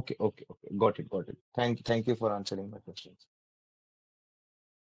 Okay, okay, okay. Got it, got it. Thank you for answering my questions.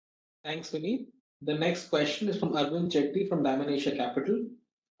 Thanks, Vineet. The next question is from Arvind Chetty from Diamond Asia Capital.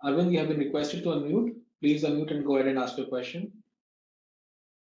 Arvind, you have been requested to unmute. Please unmute and go ahead and ask your question.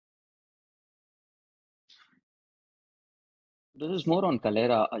 This is more on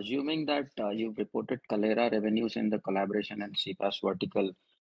Kalera. Assuming that you've reported Kalera revenues in the collaboration and CPaaS vertical,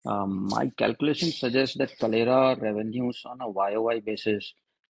 my calculation suggests that Kalera revenues on a YOY basis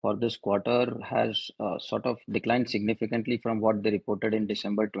for this quarter has sort of declined significantly from what they reported in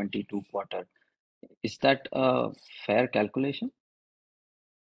December 22 quarter. Is that a fair calculation?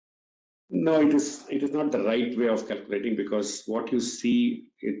 No, it is not the right way of calculating, because what you see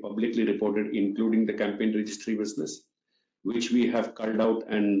it publicly reported, including the campaign registry business, which we have culled out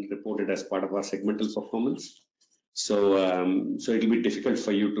and reported as part of our segmental performance. So, so it'll be difficult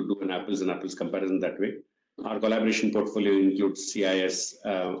for you to do an apples and apples comparison that way. Our collaboration portfolio includes CIS,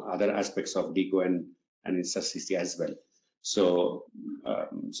 other aspects of DECO and InstaCC as well. So,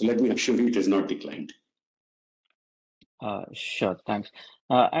 so let me assure you, it has not declined. Sure, thanks.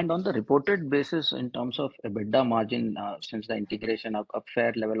 And on the reported basis, in terms of EBITDA margin, since the integration, a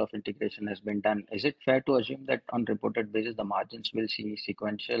fair level of integration has been done, is it fair to assume that on reported basis, the margins will see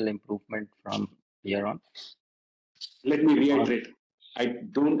sequential improvement from here on? Let me reiterate. I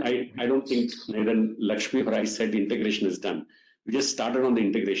don't think neither Lakshmi or I said the integration is done. We just started on the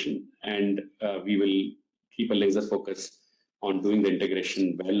integration, and we will keep a laser focus on doing the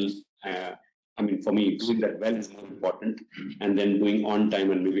integration well. I mean, for me, doing that well is more important, and then doing on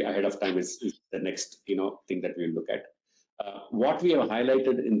time and maybe ahead of time is the next thing that we'll look at. What we have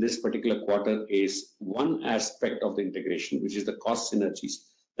highlighted in this particular quarter is one aspect of the integration, which is the cost synergies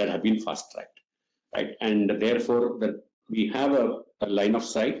that have been fast tracked, right? And therefore, that we have a line of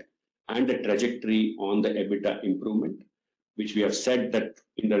sight and a trajectory on the EBITDA improvement, which we have said that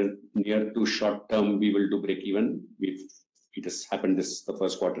in the near to short term we will do break even. It has happened the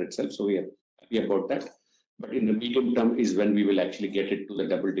first quarter itself, so we are happy about that. But in the medium term is when we will actually get it to the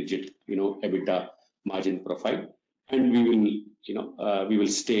double digit, EBITDA margin profile, and we will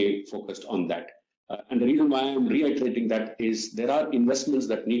stay focused on that. And the reason why I'm reiterating that is there are investments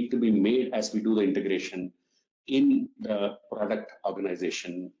that need to be made as we do the integration in the product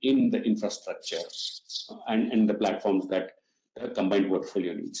organization, in the infrastructure, and the platforms that the combined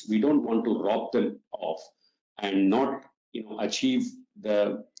portfolio needs. We don't want to rob them off and not achieve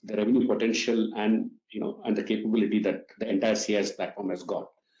the revenue potential and and the capability that the entire CIS platform has got.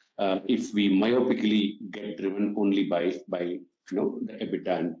 If we myopically get driven only by the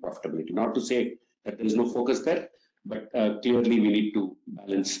EBITDA and profitability. Not to say that there is no focus there, but clearly we need to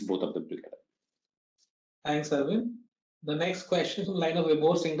balance both of them together. Thanks, Arvind. The next question is from the line of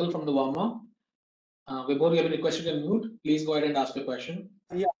Vibhor Singhal from the Nuvama. Vibhor, you have been requested to unmute. Please go ahead and ask your question.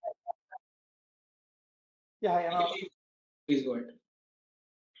 Yeah. Yeah. Please go ahead.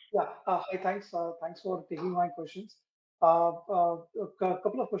 Yeah. Hi, thanks. Thanks for taking my questions. A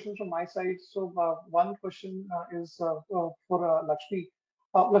couple of questions from my side. So one question is for Lakshmi.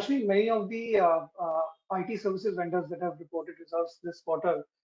 Lakshmi, many of the IT services vendors that have reported results this quarter,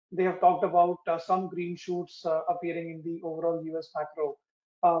 they have talked about some green shoots appearing in the overall US macro.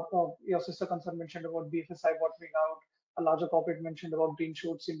 Your sister concern mentioned about BFSI bottoming out. A larger corporate mentioned about green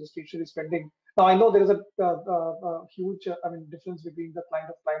shoots in discretionary spending. Now, I know there is a huge difference between the kind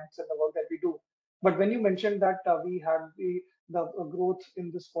of clients and the work that we do. But when you mentioned that we had the growth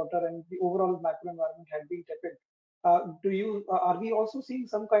in this quarter and the overall macro environment had been tepid, are we also seeing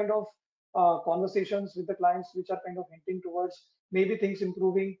some kind of conversations with the clients which are kind of hinting towards maybe things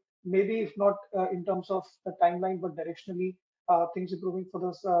improving, maybe if not in terms of the timeline, but directionally things improving for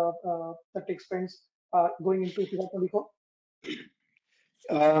the tech spends going into 2024?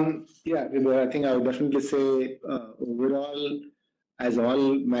 Yeah, I think I would definitely say overall, as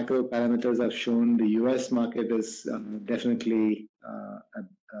all macro parameters have shown, the US market is definitely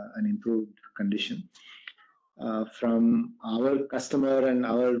an improved condition. From our customer and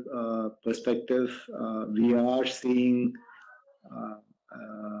our perspective, we are seeing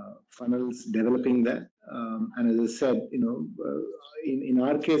funnels developing there. And as I said, in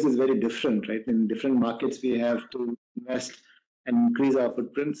our case, it's very different, right? In different markets, we have to invest and increase our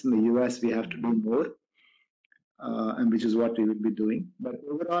footprints. In the US, we have to do more, and which is what we will be doing. But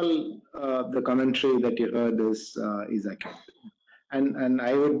overall, the commentary that you heard is accurate. And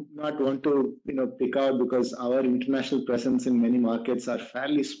I would not want to pick out, because our international presence in many markets are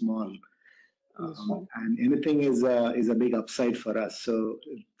fairly small. And anything is a big upside for us. So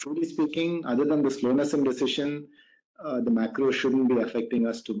truly speaking, other than the slowness in decision, the macro shouldn't be affecting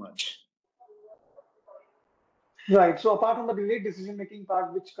us too much. Right. So apart from the delayed decision-making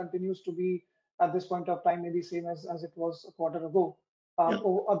part, which continues to be at this point of time, maybe same as it was a quarter ago, Yeah.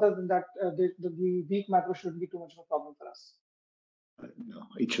 other than that, the weak macro shouldn't be too much of a problem for us. No,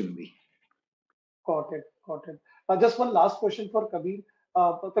 it shouldn't be. Got it. Got it. Just one last question for Kabir.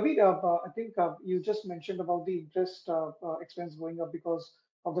 Kabir, I think you just mentioned about the interest expense going up because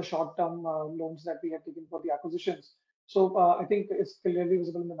of the short-term loans that we had taken for the acquisitions. So I think it's clearly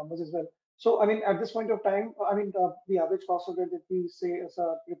visible in the numbers as well. So I mean, at this point of time, I mean, the average cost of debt that we say as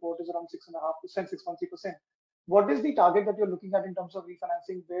a report is around 6.5%, 6.3%. What is the target that you're looking at in terms of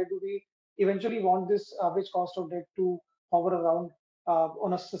refinancing? Where do we eventually want this average cost of debt to hover around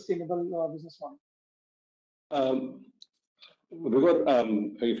on a sustainable business model? Vibhor,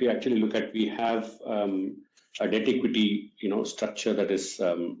 if you actually look at, we have a debt equity, structure that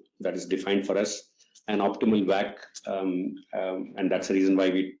is defined for us, an optimal WACC, and that's the reason why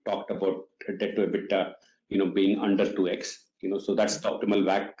we talked about debt to EBITDA, being under 2x. So that's the optimal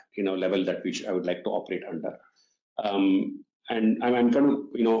WACC, level that which I would like to operate under. And I'm going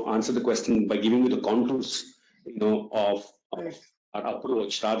to, answer the question by giving you the contours, of our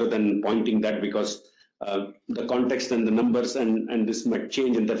approach rather than pointing that, because the context and the numbers and this might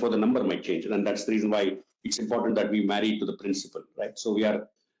change, and therefore the number might change, and that's the reason why it's important that we marry to the principle, right? So we are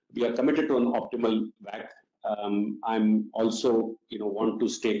committed to an optimal WACC. I'm also want to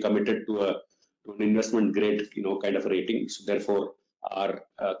stay committed to an investment grade kind of rating. So therefore our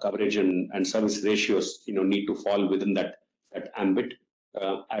coverage and service ratios need to fall within that ambit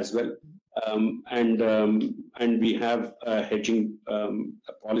as well. And we have a hedging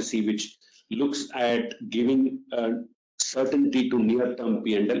policy which looks at giving certainty to near-term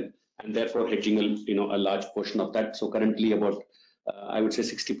P&L, and therefore hedging a large portion of that. So currently about I would say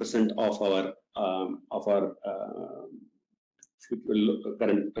 60% of our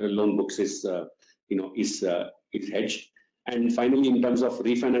current loan books is hedged. And finally, in terms of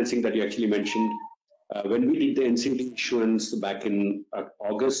refinancing that you actually mentioned, when we did the NCD issuance back in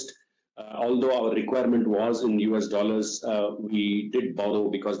August, although our requirement was in US dollars, we did borrow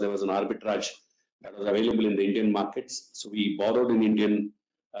because there was an arbitrage that was available in the Indian markets. So we borrowed in Indian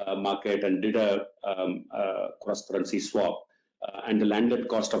market and did a cross-currency swap. And the landed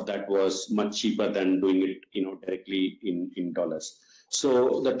cost of that was much cheaper than doing it directly in dollars.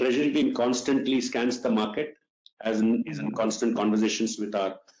 So the treasury team constantly scans the market, is in constant conversations with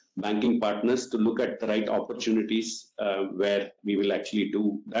our banking partners to look at the right opportunities where we will actually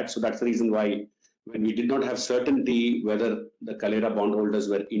do that. So that's the reason why when we did not have certainty whether the Kalera bondholders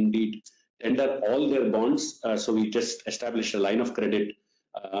were indeed tender all their bonds, so we just established a line of credit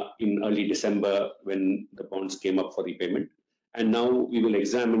in early December when the bonds came up for repayment. And now we will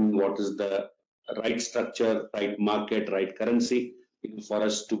examine what is the right structure, right market, right currency for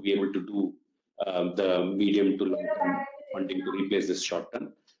us to be able to do the medium to long term funding to replace this short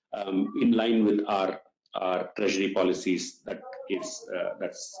term, in line with our treasury policies.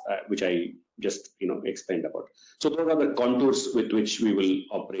 That's which I just explained about. So those are the contours with which we will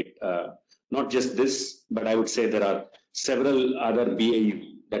operate. Not just this, but I would say there are several other BAU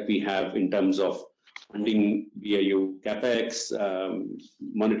that we have in terms of funding BAU capex,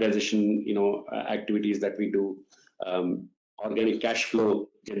 monetization, activities that we do, organic cash flow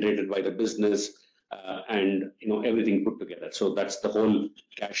generated by the business, and everything put together. So that's the whole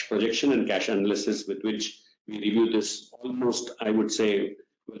cash projection and cash analysis with which we review this almost, I would say,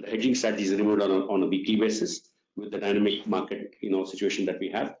 with the hedging strategies reviewed on a weekly basis with the dynamic market situation that we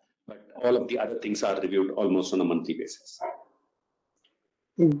have. But all of the other things are reviewed almost on a monthly basis.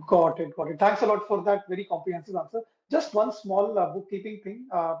 Got it. Got it. Thanks a lot for that very comprehensive answer. Just one small bookkeeping thing.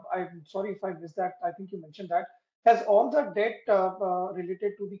 I'm sorry if I missed that. I think you mentioned that. Has all the debt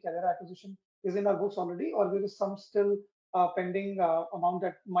related to the Kalera acquisition is in our books already, or there is some still pending amount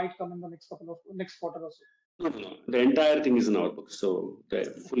that might come in the next quarter or so? No. The entire thing is in our books. So the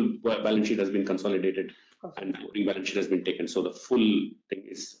full balance sheet has been consolidated and the balance sheet has been taken. So the full thing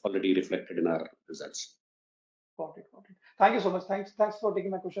is already reflected in our results. Got it. Got it. Thank you so much. Thanks for taking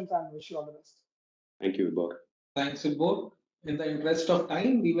my questions and wish you all the best. Thank you, Vibhor. Thanks, Vibhor. In the interest of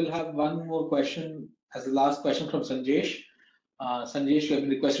time, we will have one more question as the last question from Sanjesh. Sanjesh, you have been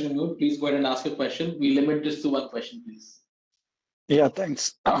requested to mute. Please go ahead and ask your question. We limit this to one question, please. Yeah,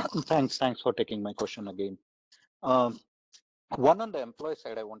 thanks. Thanks for taking my question again. One on the employee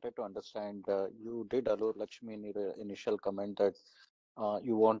side, I wanted to understand, you did allude, Lakshmi, in your initial comment that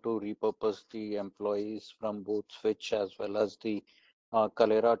you want to repurpose the employees from both Switch as well as the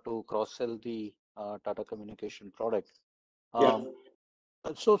Kalera to cross-sell the Tata Communication product. Yeah.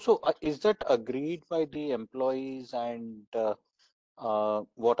 So is that agreed by the employees, and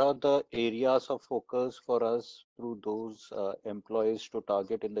What are the areas of focus for us through those employees to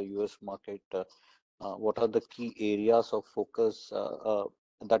target in the US market? What are the key areas of focus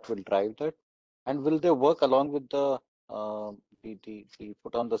that will drive that? And will they work along with the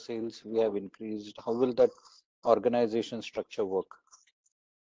foot on the sales we have increased? How will that organization structure work?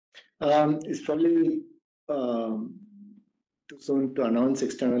 It's probably too soon to announce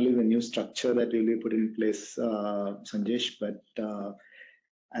externally the new structure that will be put in place, Sanjesh. But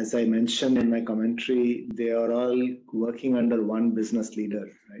as I mentioned in my commentary, they are all working under one business leader,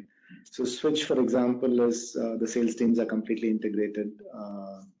 right? So Switch, for example, is the sales teams are completely integrated.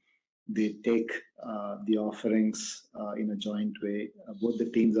 They take the offerings in a joint way. Both the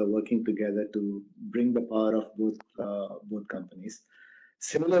teams are working together to bring the power of both companies.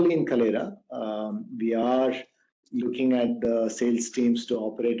 Similarly, in Kalera, we are looking at the sales teams to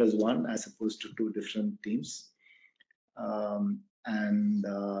operate as one as opposed to two different teams. And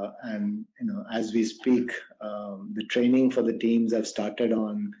as we speak, the training for the teams have started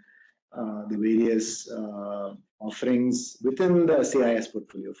on the various offerings within the CIS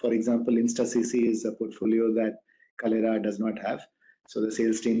portfolio. For example, InstaCC is a portfolio that Kalera does not have. So the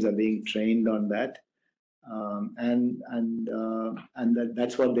sales teams are being trained on that.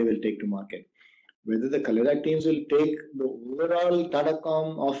 That's what they will take to market. Whether the Kalera teams will take the overall Tata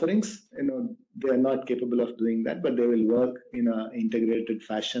Com offerings, they are not capable of doing that, but they will work in an integrated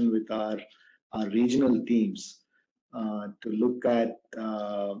fashion with our regional teams to look at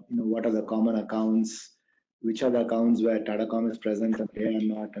what are the common accounts, which are the accounts where Tata Com is present and they are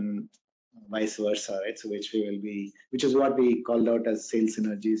not, and vice versa, right? So which is what we called out as sales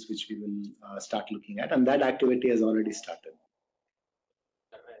synergies, which we will start looking at, and that activity has already started.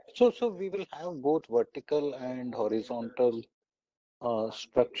 So we will have both vertical and horizontal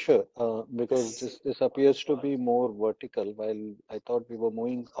structure because this appears to be more vertical, while I thought we were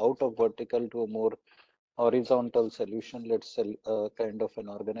moving out of vertical to a more horizontal solution, let's say, kind of an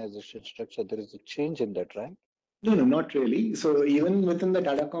organization structure. There is a change in that, right? No, not really. So even within the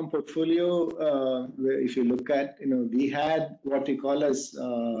Tata Com portfolio, if you look at, we had what we call as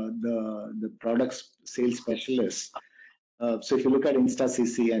the products sales specialists. So if you look at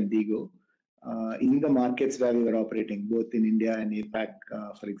InstaCC and Digo, in the markets where we were operating, both in India and APAC,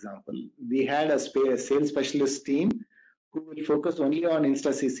 for example, we had a sales specialist team who will focus only on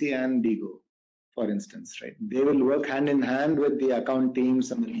InstaCC and Digo, for instance, right? They will work hand in hand with the account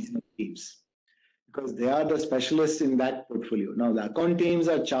teams and the regional teams, because they are the specialists in that portfolio. Now, the account teams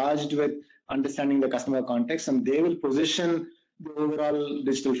are charged with understanding the customer context, and they will position the overall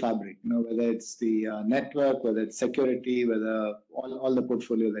digital fabric, whether it's the network, whether it's security, whether all the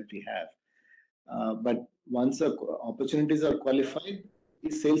portfolio that we have. But once the opportunities are qualified,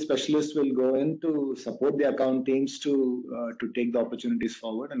 these sales specialists will go in to support the account teams to take the opportunities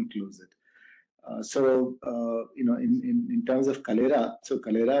forward and close it. In terms of Kalera, so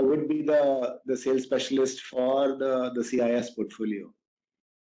Kalera would be the sales specialist for the CIS portfolio.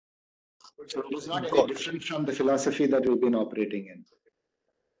 So it is not any different from the philosophy that we've been operating in.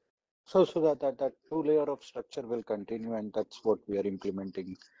 So that two layer of structure will continue, and that's what we are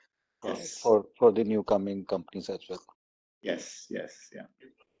implementing for the new coming companies as well. Yes, yeah.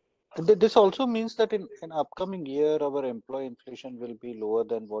 This also means that in upcoming year, our employee inflation will be lower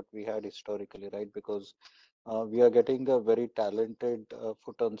than what we had historically, right? Because we are getting a very talented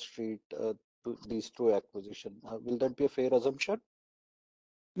foot on street to these two acquisitions. Will that be a fair assumption?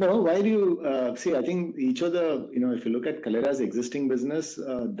 No, why do you see? I think each of the, if you look at Kalera's existing business,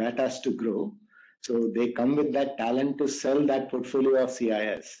 that has to grow. So they come with that talent to sell that portfolio of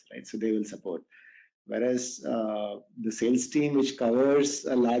CIS, right? So they will support. Whereas the sales team, which covers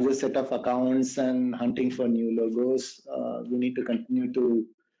a larger set of accounts and hunting for new logos, we need to continue to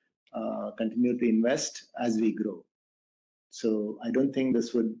invest as we grow. So I don't think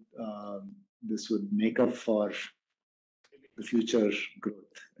this would make up for the future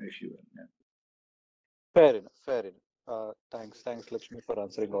growth, if you will. Yeah. Fair enough. Thanks, Lakshmi, for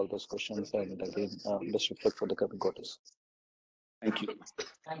answering all those questions, and again, best of luck for the coming quarters. Thank you.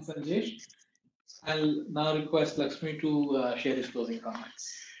 Thanks, Sanjesh. I'll now request Lakshmi to share his closing comments.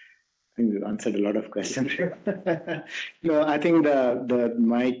 I think you answered a lot of questions. I think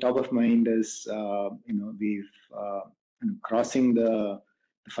my top of mind is, we've crossing the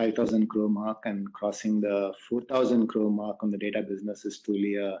 5,000 crore mark and crossing the 4,000 crore mark on the data business is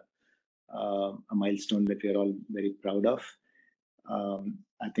truly a milestone that we are all very proud of.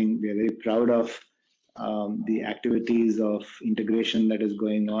 I think we are very proud of the activities of integration that is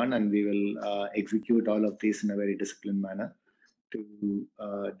going on, and we will execute all of these in a very disciplined manner. to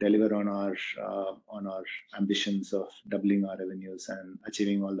deliver on our ambitions of doubling our revenues and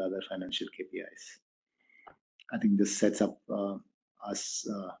achieving all the other financial KPIs. I think this sets up us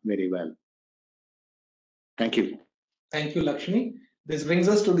very well. Thank you. Thank you, Lakshmi. This brings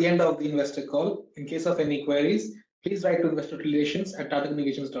us to the end of the investor call. In case of any queries, please write to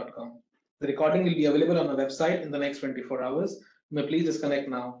investorrelations@tatacommunications.com. The recording will be available on our website in the next 24 hours. You may please disconnect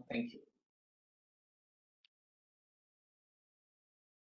now. Thank you.